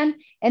you can,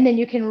 and then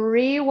you can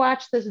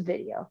re-watch this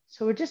video.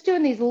 So we're just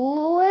doing these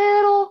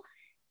little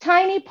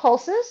tiny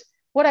pulses.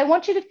 What I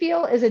want you to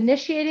feel is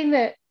initiating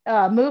the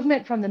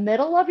movement from the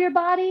middle of your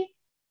body,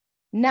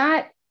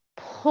 not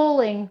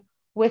pulling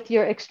with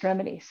your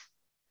extremities.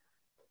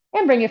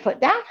 And bring your foot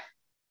down,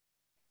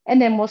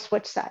 and then we'll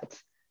switch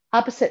sides.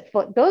 Opposite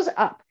foot goes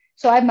up.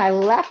 So I have my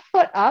left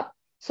foot up.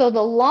 So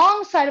the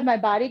long side of my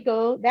body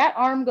that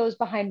arm goes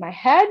behind my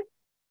head.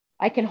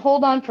 I can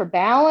hold on for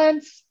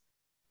balance.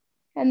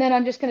 And then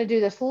I'm just going to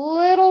do this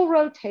little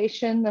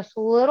rotation, this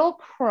little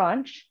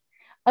crunch.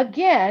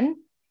 Again,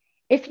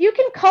 if you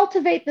can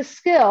cultivate the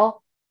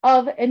skill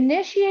of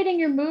initiating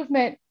your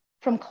movement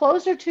from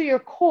closer to your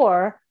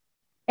core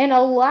and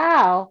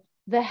allow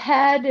the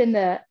head and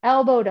the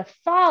elbow to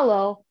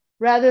follow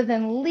rather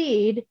than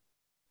lead,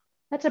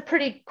 that's a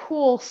pretty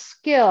cool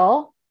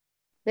skill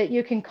that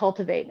you can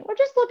cultivate. We're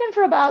just looking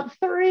for about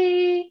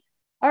 3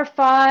 or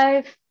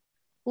 5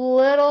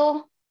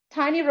 little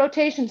tiny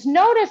rotations.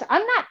 Notice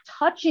I'm not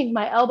touching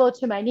my elbow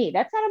to my knee.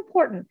 That's not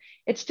important.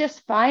 It's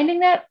just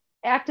finding that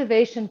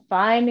activation,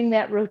 finding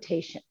that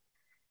rotation.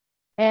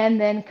 And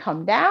then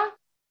come down.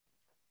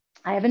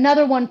 I have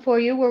another one for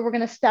you where we're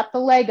going to step the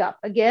leg up.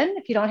 Again,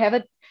 if you don't have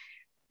a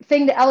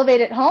thing to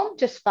elevate at home,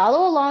 just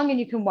follow along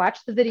and you can watch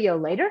the video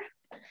later.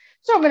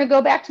 So I'm going to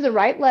go back to the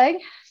right leg,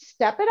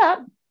 step it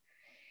up,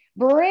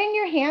 bring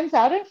your hands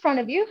out in front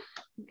of you,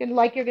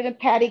 like you're going to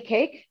patty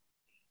cake.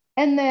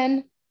 And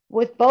then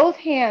with both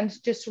hands,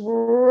 just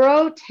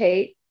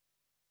rotate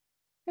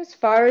as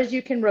far as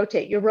you can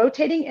rotate. You're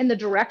rotating in the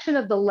direction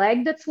of the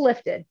leg that's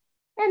lifted,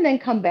 and then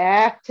come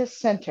back to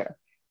center.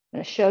 I'm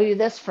going to show you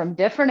this from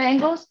different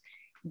angles.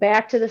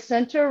 Back to the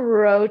center,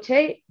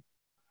 rotate,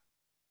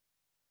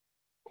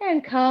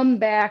 and come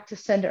back to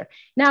center.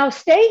 Now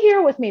stay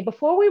here with me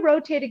before we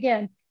rotate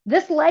again.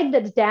 This leg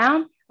that's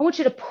down, I want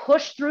you to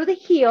push through the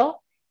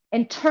heel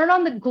and turn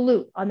on the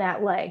glute on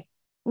that leg.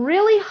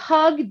 Really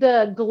hug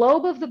the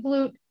globe of the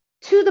glute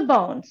to the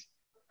bones.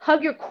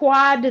 Hug your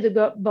quad to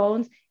the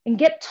bones and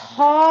get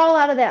tall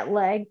out of that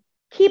leg.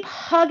 Keep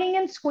hugging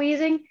and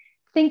squeezing,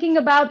 thinking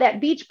about that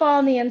beach ball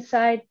on the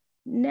inside.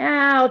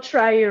 Now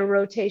try your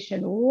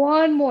rotation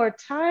one more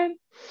time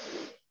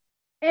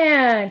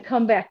and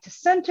come back to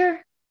center.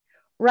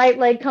 Right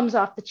leg comes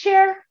off the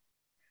chair.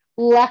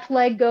 Left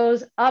leg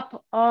goes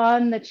up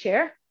on the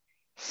chair.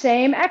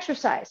 Same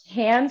exercise.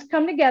 Hands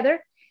come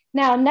together.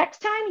 Now, next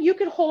time you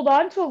could hold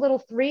on to a little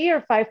 3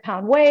 or 5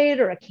 pound weight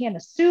or a can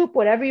of soup,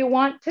 whatever you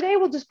want. Today,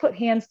 we'll just put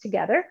hands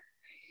together.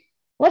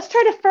 Let's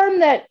try to firm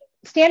that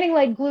standing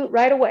leg glute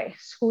right away.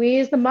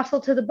 Squeeze the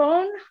muscle to the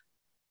bone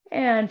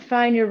and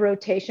find your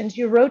rotations.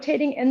 You're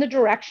rotating in the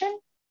direction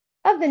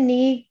of the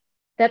knee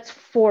that's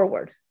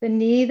forward, the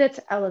knee that's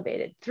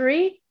elevated.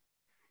 3,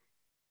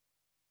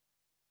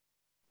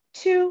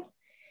 2.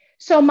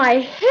 So my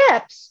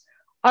hips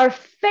are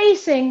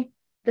facing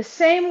the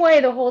same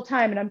way the whole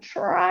time. And I'm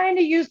trying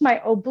to use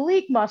my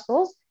oblique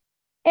muscles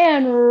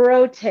and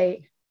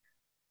rotate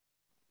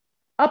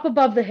up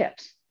above the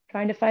hips,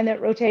 trying to find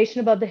that rotation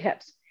above the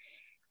hips.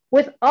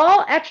 With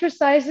all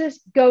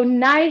exercises, go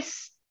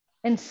nice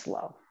and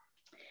slow.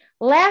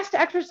 Last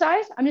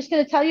exercise, I'm just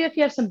going to tell you if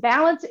you have some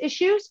balance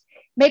issues,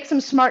 make some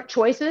smart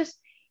choices.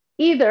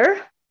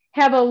 Either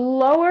have a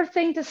lower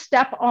thing to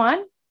step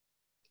on.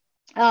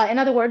 In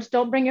other words,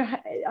 don't bring your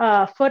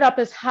foot up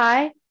as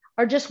high,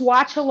 or just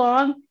watch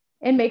along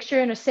and make sure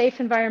you're in a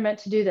safe environment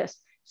to do this.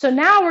 So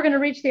now we're going to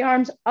reach the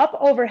arms up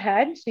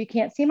overhead. So you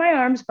can't see my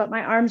arms, but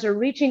my arms are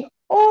reaching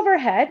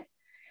overhead.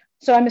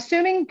 So I'm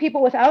assuming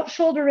people without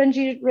shoulder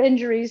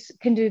injuries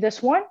can do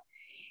this one.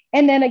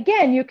 And then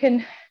again, you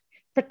can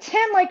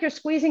pretend like you're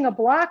squeezing a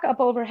block up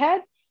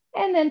overhead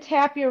and then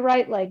tap your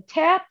right leg.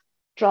 Tap,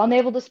 draw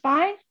navel to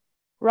spine,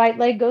 right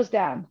leg goes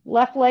down.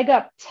 Left leg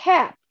up,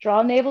 tap,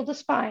 draw navel to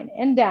spine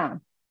and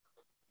down.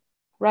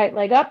 Right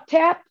leg up,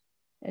 tap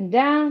and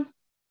down.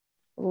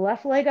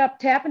 Left leg up,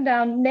 tap and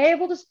down,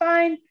 navel to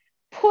spine.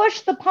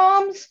 Push the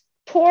palms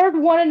toward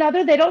one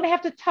another. They don't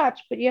have to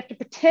touch, but you have to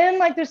pretend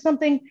like there's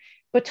something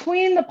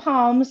between the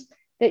palms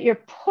that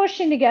you're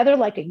pushing together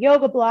like a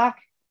yoga block.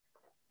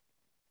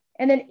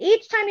 And then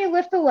each time you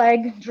lift the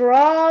leg,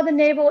 draw the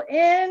navel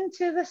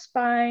into the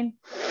spine.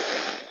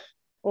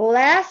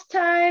 Last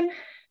time,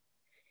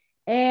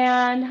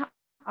 and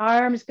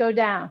arms go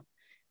down.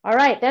 All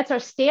right, that's our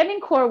standing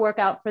core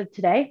workout for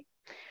today.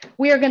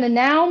 We are going to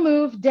now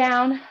move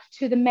down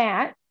to the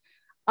mat,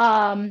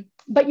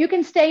 but you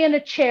can stay in a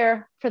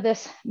chair for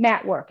this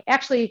mat work.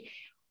 Actually,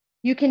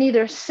 you can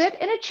either sit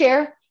in a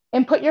chair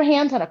and put your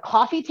hands on a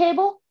coffee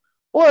table,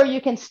 or you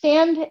can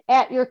stand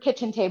at your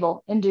kitchen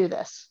table and do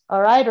this,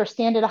 all right? Or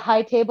stand at a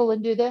high table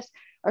and do this,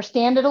 or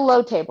stand at a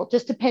low table,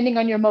 just depending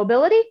on your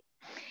mobility.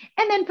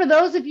 And then for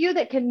those of you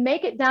that can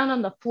make it down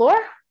on the floor,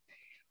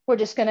 we're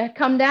just going to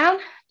come down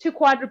to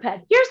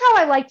quadruped. Here's how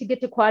I like to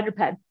get to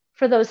quadruped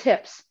for those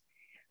hips.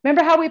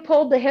 Remember how we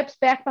pulled the hips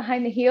back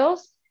behind the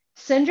heels?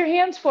 Send your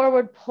hands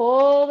forward,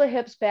 pull the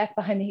hips back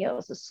behind the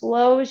heels as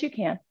slow as you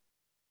can.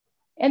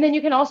 And then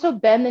you can also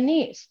bend the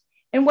knees.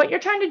 And what you're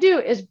trying to do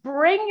is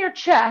bring your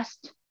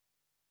chest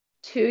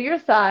to your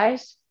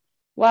thighs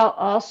while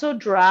also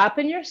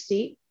dropping your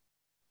seat.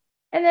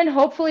 And then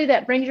hopefully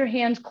that brings your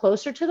hands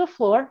closer to the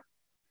floor,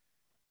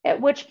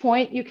 at which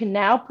point you can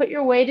now put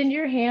your weight into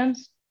your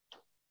hands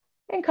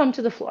and come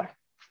to the floor.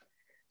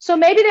 So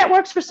maybe that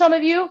works for some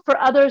of you. For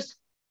others,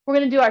 we're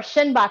going to do our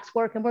shin box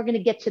work and we're going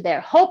to get you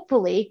there,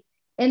 hopefully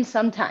in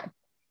some time.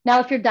 Now,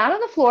 if you're down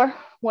on the floor,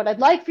 what I'd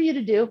like for you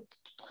to do,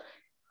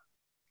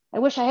 I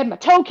wish I had my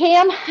toe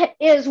cam,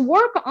 is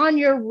work on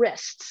your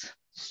wrists.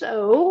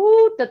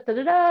 So,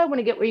 I want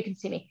to get where you can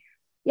see me.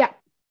 Yeah.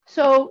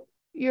 So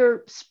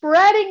you're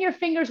spreading your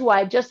fingers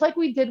wide, just like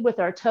we did with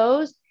our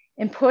toes,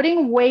 and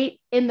putting weight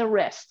in the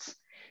wrists.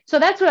 So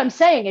that's what I'm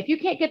saying. If you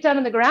can't get down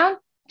on the ground,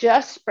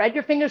 just spread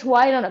your fingers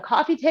wide on a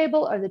coffee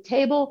table or the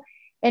table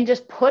and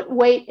just put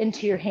weight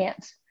into your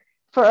hands.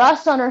 For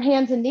us on our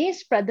hands and knees,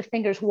 spread the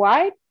fingers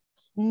wide.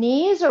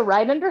 Knees are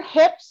right under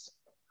hips.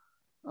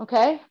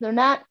 Okay. They're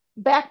not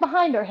back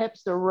behind our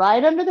hips. They're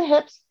right under the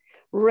hips.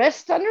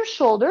 Wrists under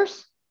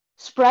shoulders.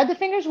 Spread the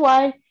fingers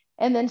wide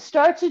and then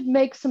start to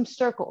make some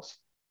circles.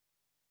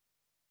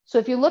 So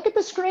if you look at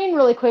the screen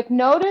really quick,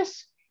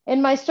 notice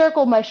in my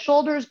circle, my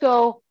shoulders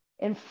go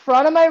in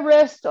front of my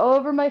wrist,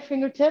 over my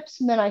fingertips,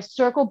 and then I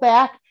circle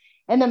back,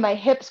 and then my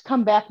hips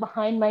come back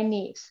behind my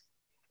knees.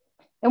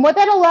 And what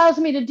that allows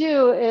me to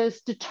do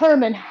is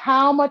determine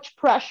how much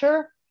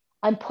pressure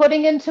I'm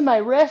putting into my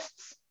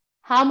wrists,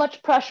 how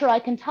much pressure I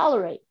can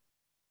tolerate.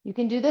 You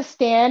can do this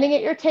standing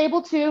at your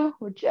table too.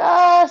 We're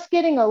just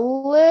getting a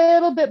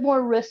little bit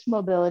more wrist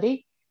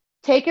mobility.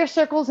 Take your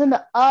circles in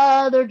the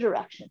other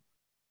direction.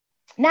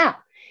 Now,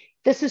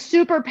 this is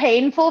super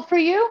painful for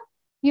you.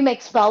 You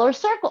make smaller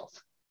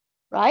circles,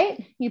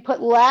 right? You put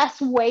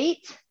less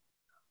weight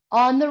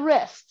on the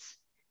wrists.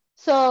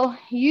 So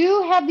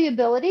you have the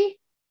ability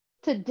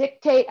to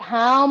dictate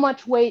how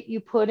much weight you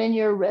put in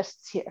your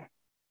wrists here.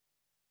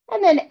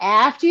 And then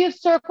after you've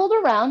circled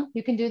around,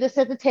 you can do this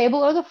at the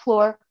table or the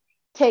floor.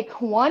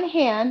 Take one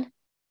hand,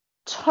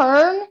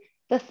 turn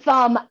the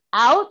thumb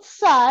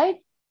outside,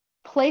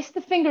 place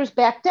the fingers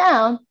back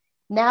down.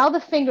 Now the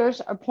fingers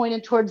are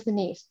pointed towards the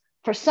knees.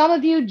 For some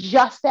of you,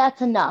 just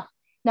that's enough.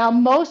 Now,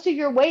 most of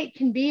your weight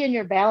can be in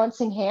your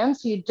balancing hand,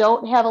 so you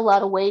don't have a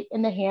lot of weight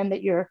in the hand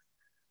that you're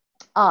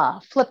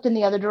flipped in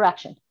the other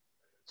direction.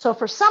 So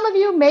for some of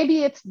you,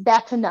 maybe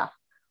that's enough.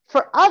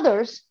 For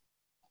others,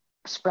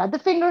 spread the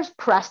fingers,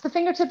 press the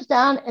fingertips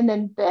down, and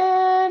then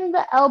bend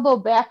the elbow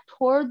back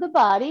toward the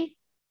body.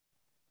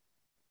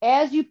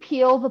 As you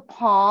peel the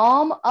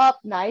palm up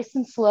nice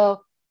and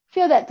slow,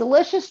 feel that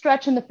delicious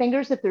stretch in the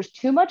fingers. If there's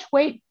too much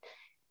weight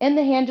in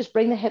the hand, just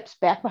bring the hips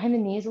back behind the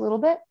knees a little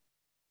bit,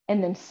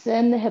 and then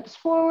send the hips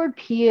forward,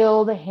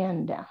 peel the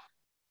hand down.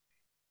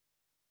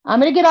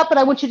 I'm going to get up, but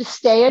I want you to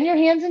stay on your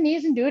hands and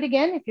knees and do it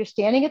again. If you're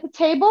standing at the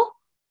table,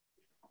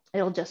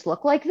 it'll just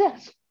look like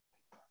this.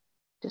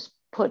 Just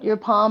put your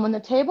palm on the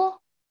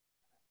table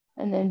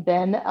and then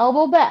bend the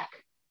elbow back.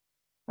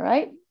 All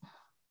right.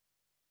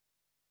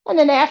 And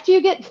then after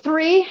you get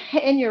 3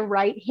 in your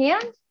right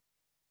hand,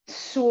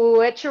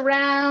 switch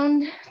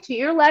around to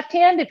your left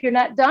hand. If you're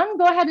not done,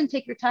 go ahead and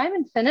take your time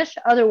and finish.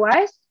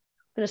 Otherwise,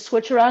 I'm going to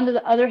switch around to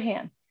the other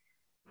hand.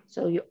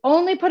 So you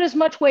only put as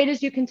much weight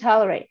as you can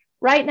tolerate.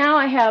 Right now,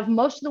 I have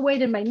most of the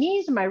weight in my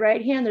knees in my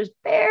right hand. There's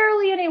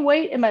barely any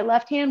weight in my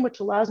left hand, which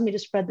allows me to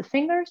spread the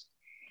fingers.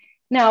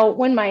 Now,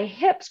 when my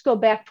hips go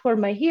back toward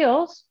my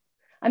heels,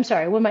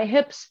 when my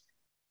hips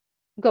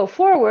go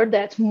forward,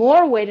 that's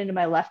more weight into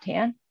my left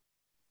hand.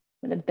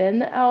 I'm going to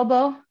bend the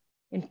elbow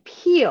and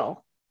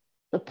peel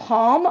the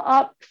palm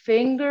up,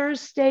 fingers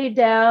stay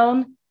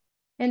down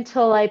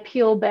until I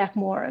peel back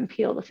more and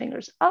peel the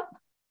fingers up.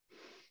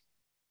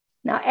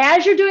 Now,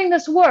 as you're doing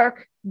this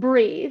work,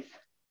 breathe.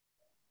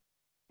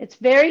 It's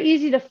very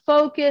easy to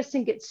focus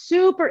and get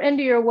super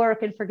into your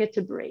work and forget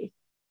to breathe.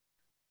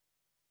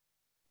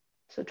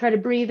 So try to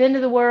breathe into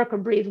the work or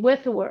breathe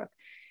with the work.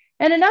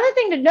 And another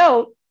thing to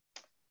note,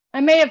 I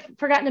may have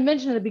forgotten to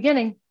mention at the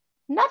beginning,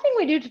 nothing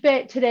we do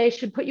today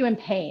should put you in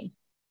pain.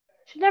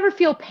 You should never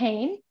feel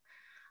pain.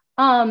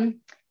 And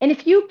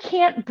if you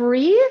can't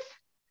breathe,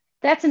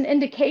 that's an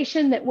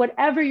indication that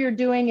whatever you're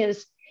doing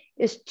is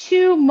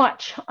too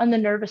much on the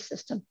nervous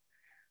system.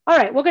 All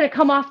right, we're going to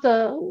come off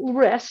the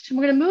wrist.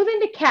 We're going to move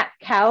into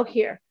cat-cow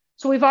here.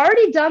 So we've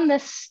already done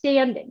this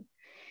standing.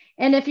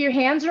 And if your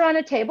hands are on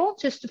a table,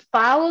 just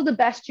follow the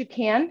best you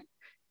can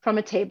from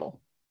a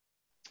table.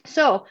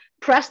 So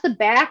press the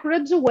back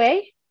ribs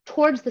away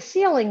towards the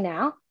ceiling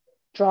now.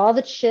 Draw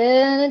the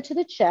chin into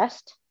the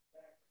chest.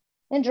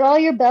 And draw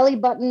your belly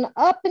button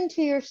up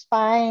into your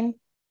spine,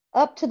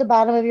 up to the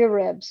bottom of your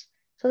ribs.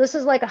 So this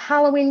is like a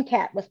Halloween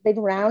cat with big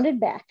rounded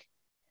back.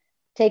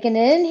 Take an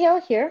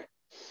inhale here.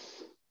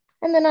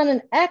 And then on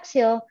an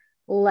exhale,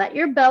 let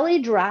your belly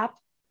drop,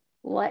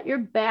 let your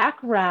back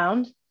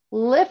round,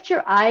 lift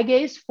your eye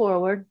gaze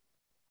forward,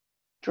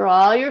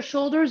 draw your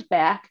shoulders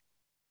back,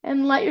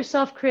 and let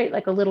yourself create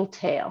like a little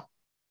tail,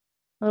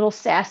 a little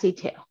sassy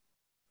tail.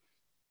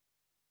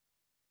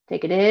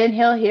 Take an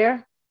inhale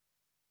here.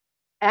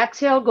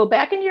 Exhale, go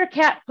back into your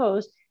cat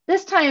pose.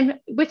 This time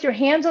with your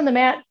hands on the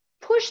mat,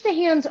 push the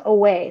hands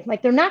away.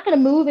 Like they're not going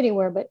to move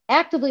anywhere, but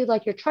actively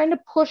like you're trying to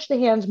push the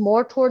hands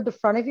more toward the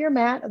front of your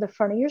mat or the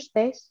front of your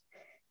space.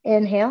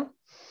 Inhale.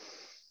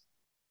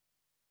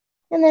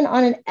 And then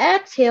on an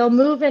exhale,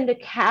 move into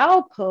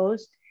cow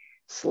pose.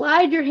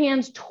 Slide your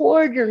hands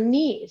toward your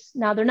knees.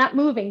 Now they're not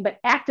moving, but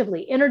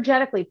actively,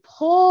 energetically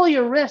pull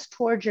your wrist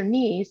towards your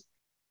knees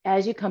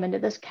as you come into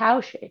this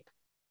cow shape.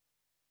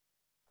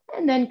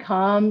 And then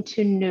come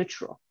to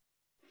neutral.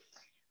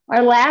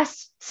 Our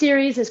last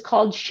series is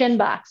called shin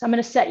box. I'm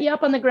going to set you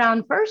up on the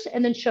ground first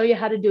and then show you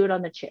how to do it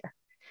on the chair.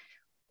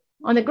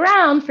 On the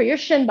ground for your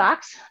shin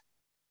box,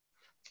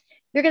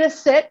 you're going to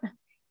sit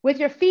with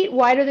your feet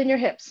wider than your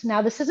hips.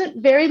 Now, this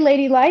isn't very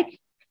ladylike.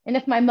 And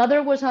if my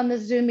mother was on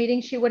this Zoom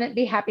meeting, she wouldn't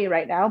be happy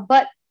right now.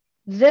 But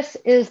this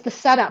is the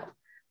setup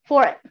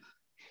for it.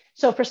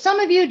 So for some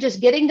of you,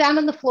 just getting down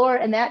on the floor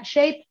in that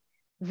shape,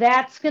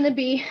 that's going to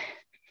be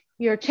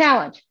your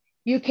challenge.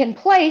 You can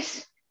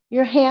place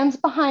your hands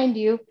behind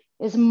you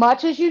as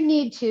much as you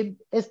need to,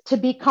 is to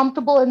be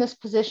comfortable in this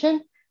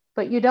position,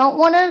 but you don't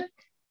want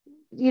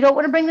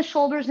to bring the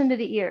shoulders into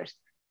the ears.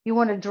 You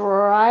want to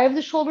drive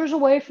the shoulders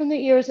away from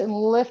the ears and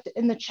lift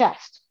in the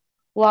chest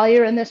while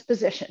you're in this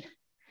position.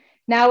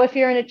 Now, if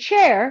you're in a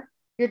chair,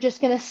 you're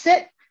just going to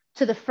sit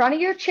to the front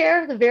of your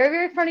chair, the very,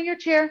 very front of your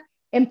chair,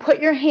 and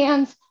put your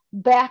hands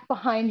back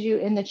behind you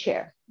in the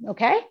chair,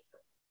 okay?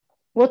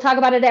 We'll talk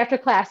about it after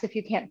class if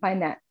you can't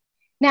find that.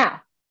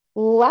 Now,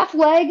 left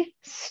leg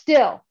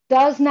still,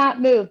 does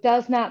not move,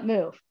 does not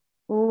move.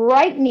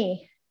 Right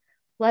knee,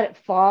 let it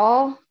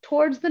fall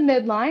towards the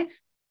midline,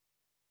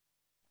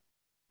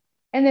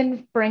 and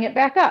then bring it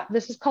back up.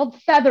 This is called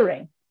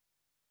feathering.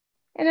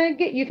 And then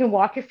you can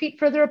walk your feet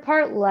further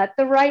apart, let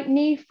the right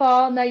knee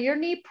fall. Now your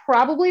knee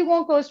probably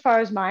won't go as far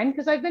as mine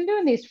because I've been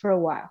doing these for a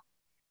while.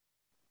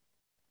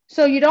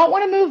 So you don't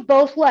want to move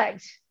both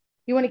legs.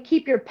 You want to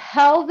keep your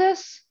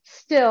pelvis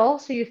still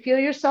so you feel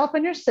yourself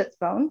on your sits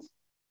bones.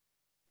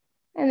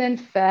 And then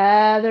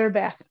feather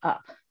back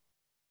up.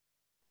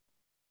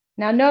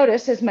 Now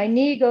notice as my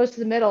knee goes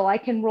to the middle, I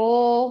can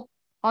roll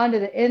onto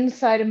the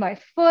inside of my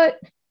foot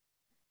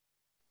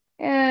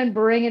and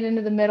bring it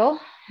into the middle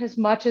as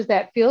much as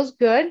that feels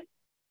good.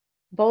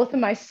 Both of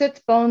my sits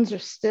bones are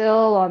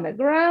still on the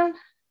ground.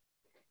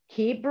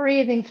 Keep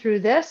breathing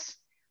through this.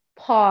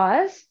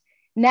 Pause.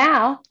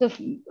 Now,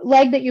 the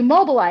leg that you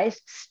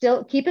mobilized,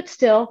 still keep it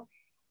still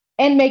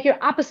and make your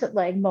opposite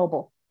leg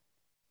mobile.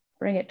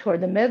 Bring it toward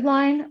the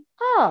midline.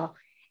 Oh,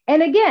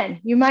 and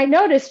again, you might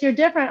notice you're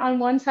different on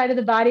one side of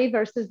the body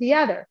versus the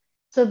other.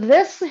 So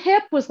this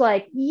hip was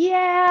like,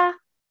 yeah,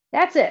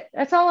 that's it.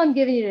 That's all I'm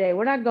giving you today.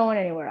 We're not going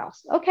anywhere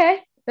else. Okay,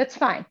 that's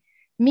fine.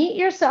 Meet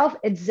yourself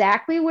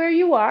exactly where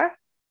you are.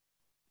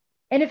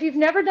 And if you've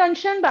never done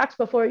shin box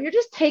before, you're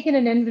just taking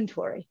an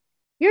inventory.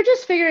 You're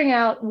just figuring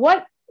out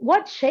what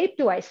shape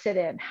do I sit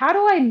in? How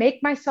do I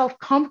make myself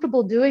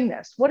comfortable doing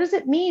this? What does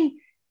it mean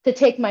to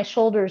take my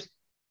shoulders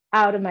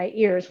out of my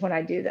ears when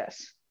I do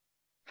this?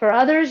 For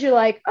others, you're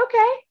like,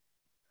 okay,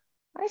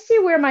 I see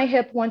where my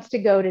hip wants to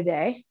go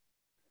today.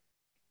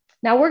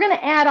 Now we're going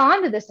to add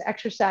on to this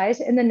exercise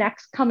in the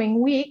next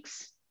coming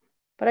weeks,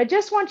 but I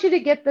just want you to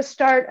get the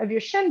start of your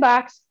shin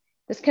box.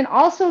 This can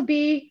also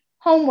be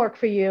homework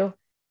for you.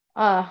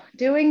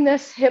 Doing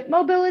this hip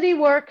mobility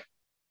work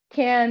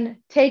can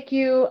take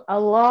you a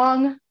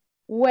long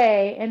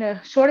way in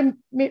a short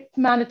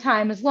amount of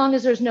time, as long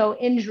as there's no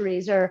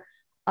injuries or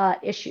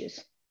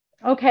issues.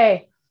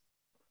 Okay,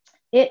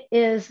 it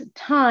is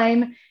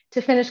time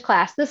to finish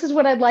class. This is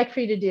what I'd like for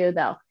you to do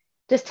though.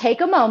 Just take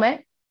a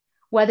moment,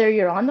 whether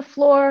you're on the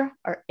floor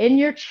or in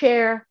your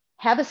chair,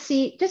 have a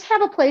seat, just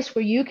have a place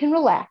where you can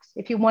relax.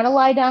 If you want to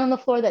lie down on the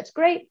floor, that's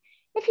great.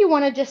 If you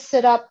want to just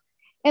sit up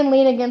and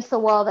lean against the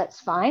wall, that's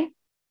fine.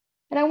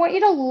 And I want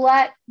you to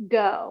let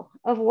go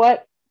of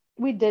what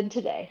we did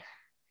today.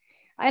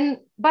 And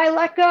by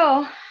let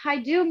go, I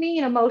do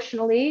mean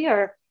emotionally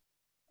or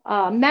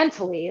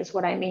mentally is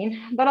what I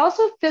mean, but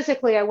also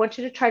physically, I want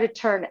you to try to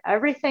turn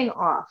everything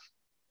off.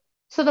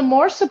 So the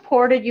more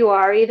supported you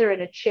are, either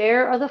in a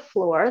chair or the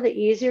floor, the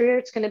easier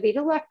it's going to be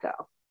to let go.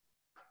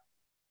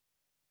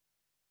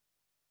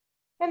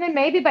 And then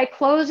maybe by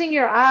closing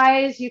your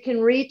eyes, you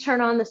can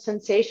return on the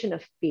sensation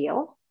of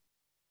feel.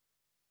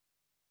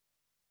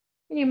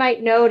 And you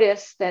might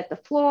notice that the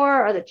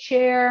floor or the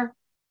chair,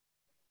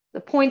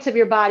 the points of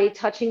your body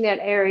touching that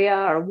area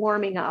are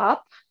warming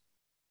up.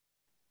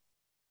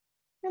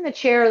 And the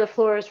chair or the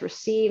floor is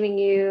receiving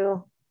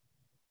you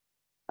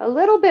a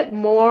little bit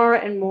more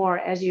and more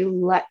as you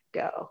let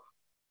go.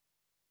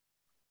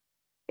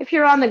 If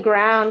you're on the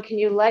ground, can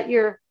you let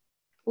your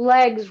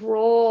legs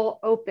roll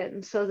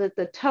open so that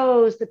the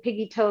toes, the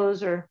piggy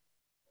toes, are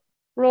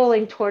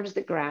rolling towards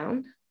the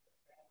ground?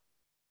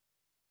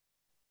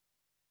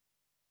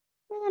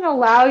 And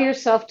allow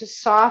yourself to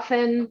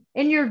soften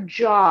in your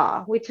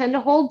jaw. We tend to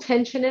hold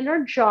tension in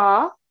our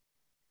jaw.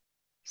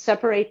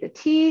 Separate the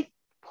teeth,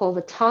 pull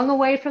the tongue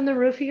away from the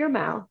roof of your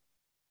mouth.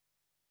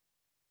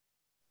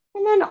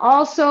 And then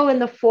also in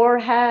the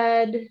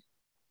forehead,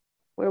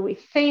 where we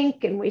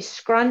think and we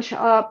scrunch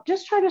up,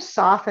 just try to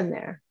soften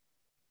there.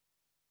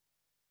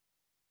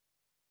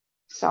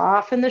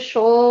 Soften the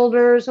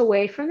shoulders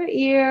away from the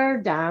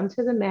ear, down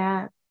to the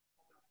mat.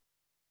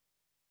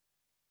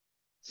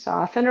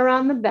 Soften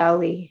around the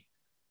belly.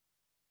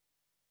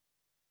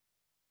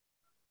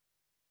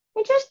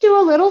 And just do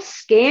a little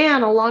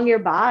scan along your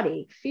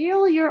body.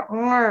 Feel your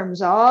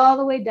arms all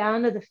the way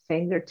down to the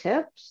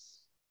fingertips.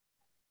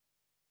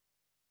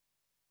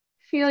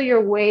 feel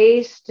your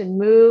waist and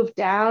move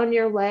down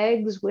your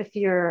legs with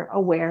your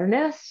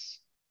awareness.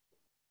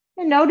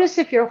 And notice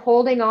if you're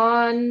holding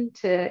on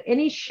to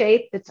any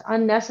shape that's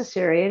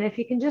unnecessary, and if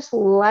you can just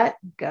let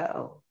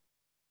go.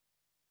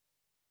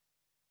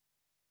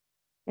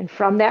 And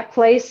from that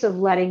place of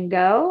letting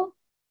go,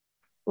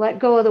 let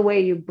go of the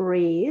way you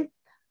breathe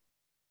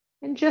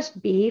and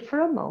just be for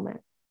a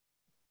moment.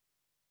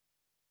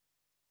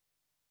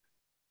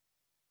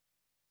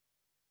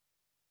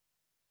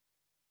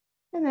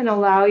 And then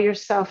allow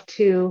yourself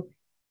to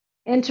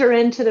enter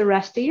into the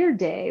rest of your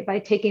day by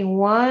taking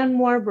one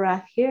more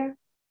breath here.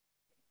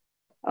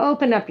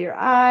 Open up your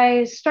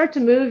eyes, start to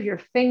move your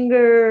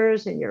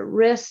fingers and your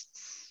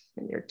wrists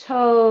and your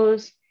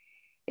toes.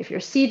 If you're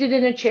seated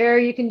in a chair,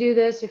 you can do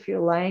this. If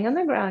you're laying on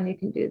the ground, you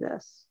can do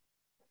this.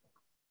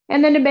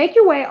 And then to make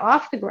your way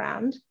off the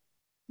ground,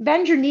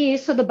 bend your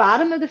knees so the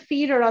bottom of the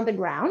feet are on the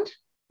ground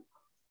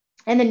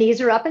and the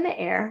knees are up in the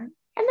air.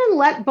 And then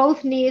let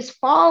both knees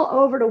fall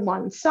over to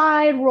one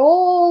side,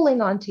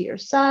 rolling onto your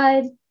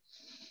side.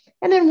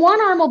 And then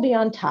one arm will be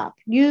on top.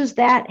 Use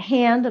that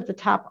hand of the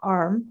top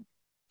arm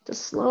to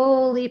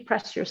slowly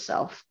press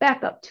yourself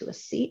back up to a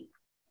seat.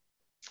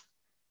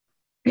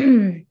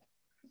 It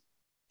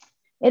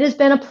has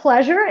been a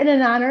pleasure and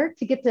an honor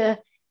to get to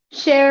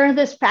share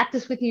this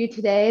practice with you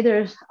today.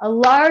 There's a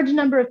large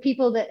number of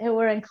people that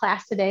were in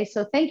class today.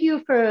 So thank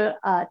you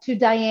to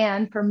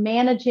Diane for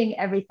managing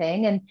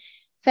everything. And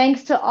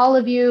thanks to all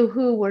of you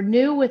who were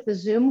new with the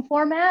Zoom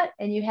format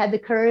and you had the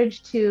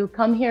courage to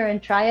come here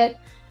and try it.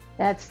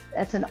 That's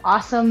an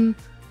awesome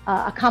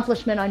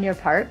accomplishment on your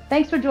part.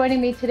 Thanks for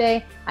joining me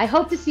today. I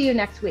hope to see you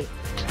next week.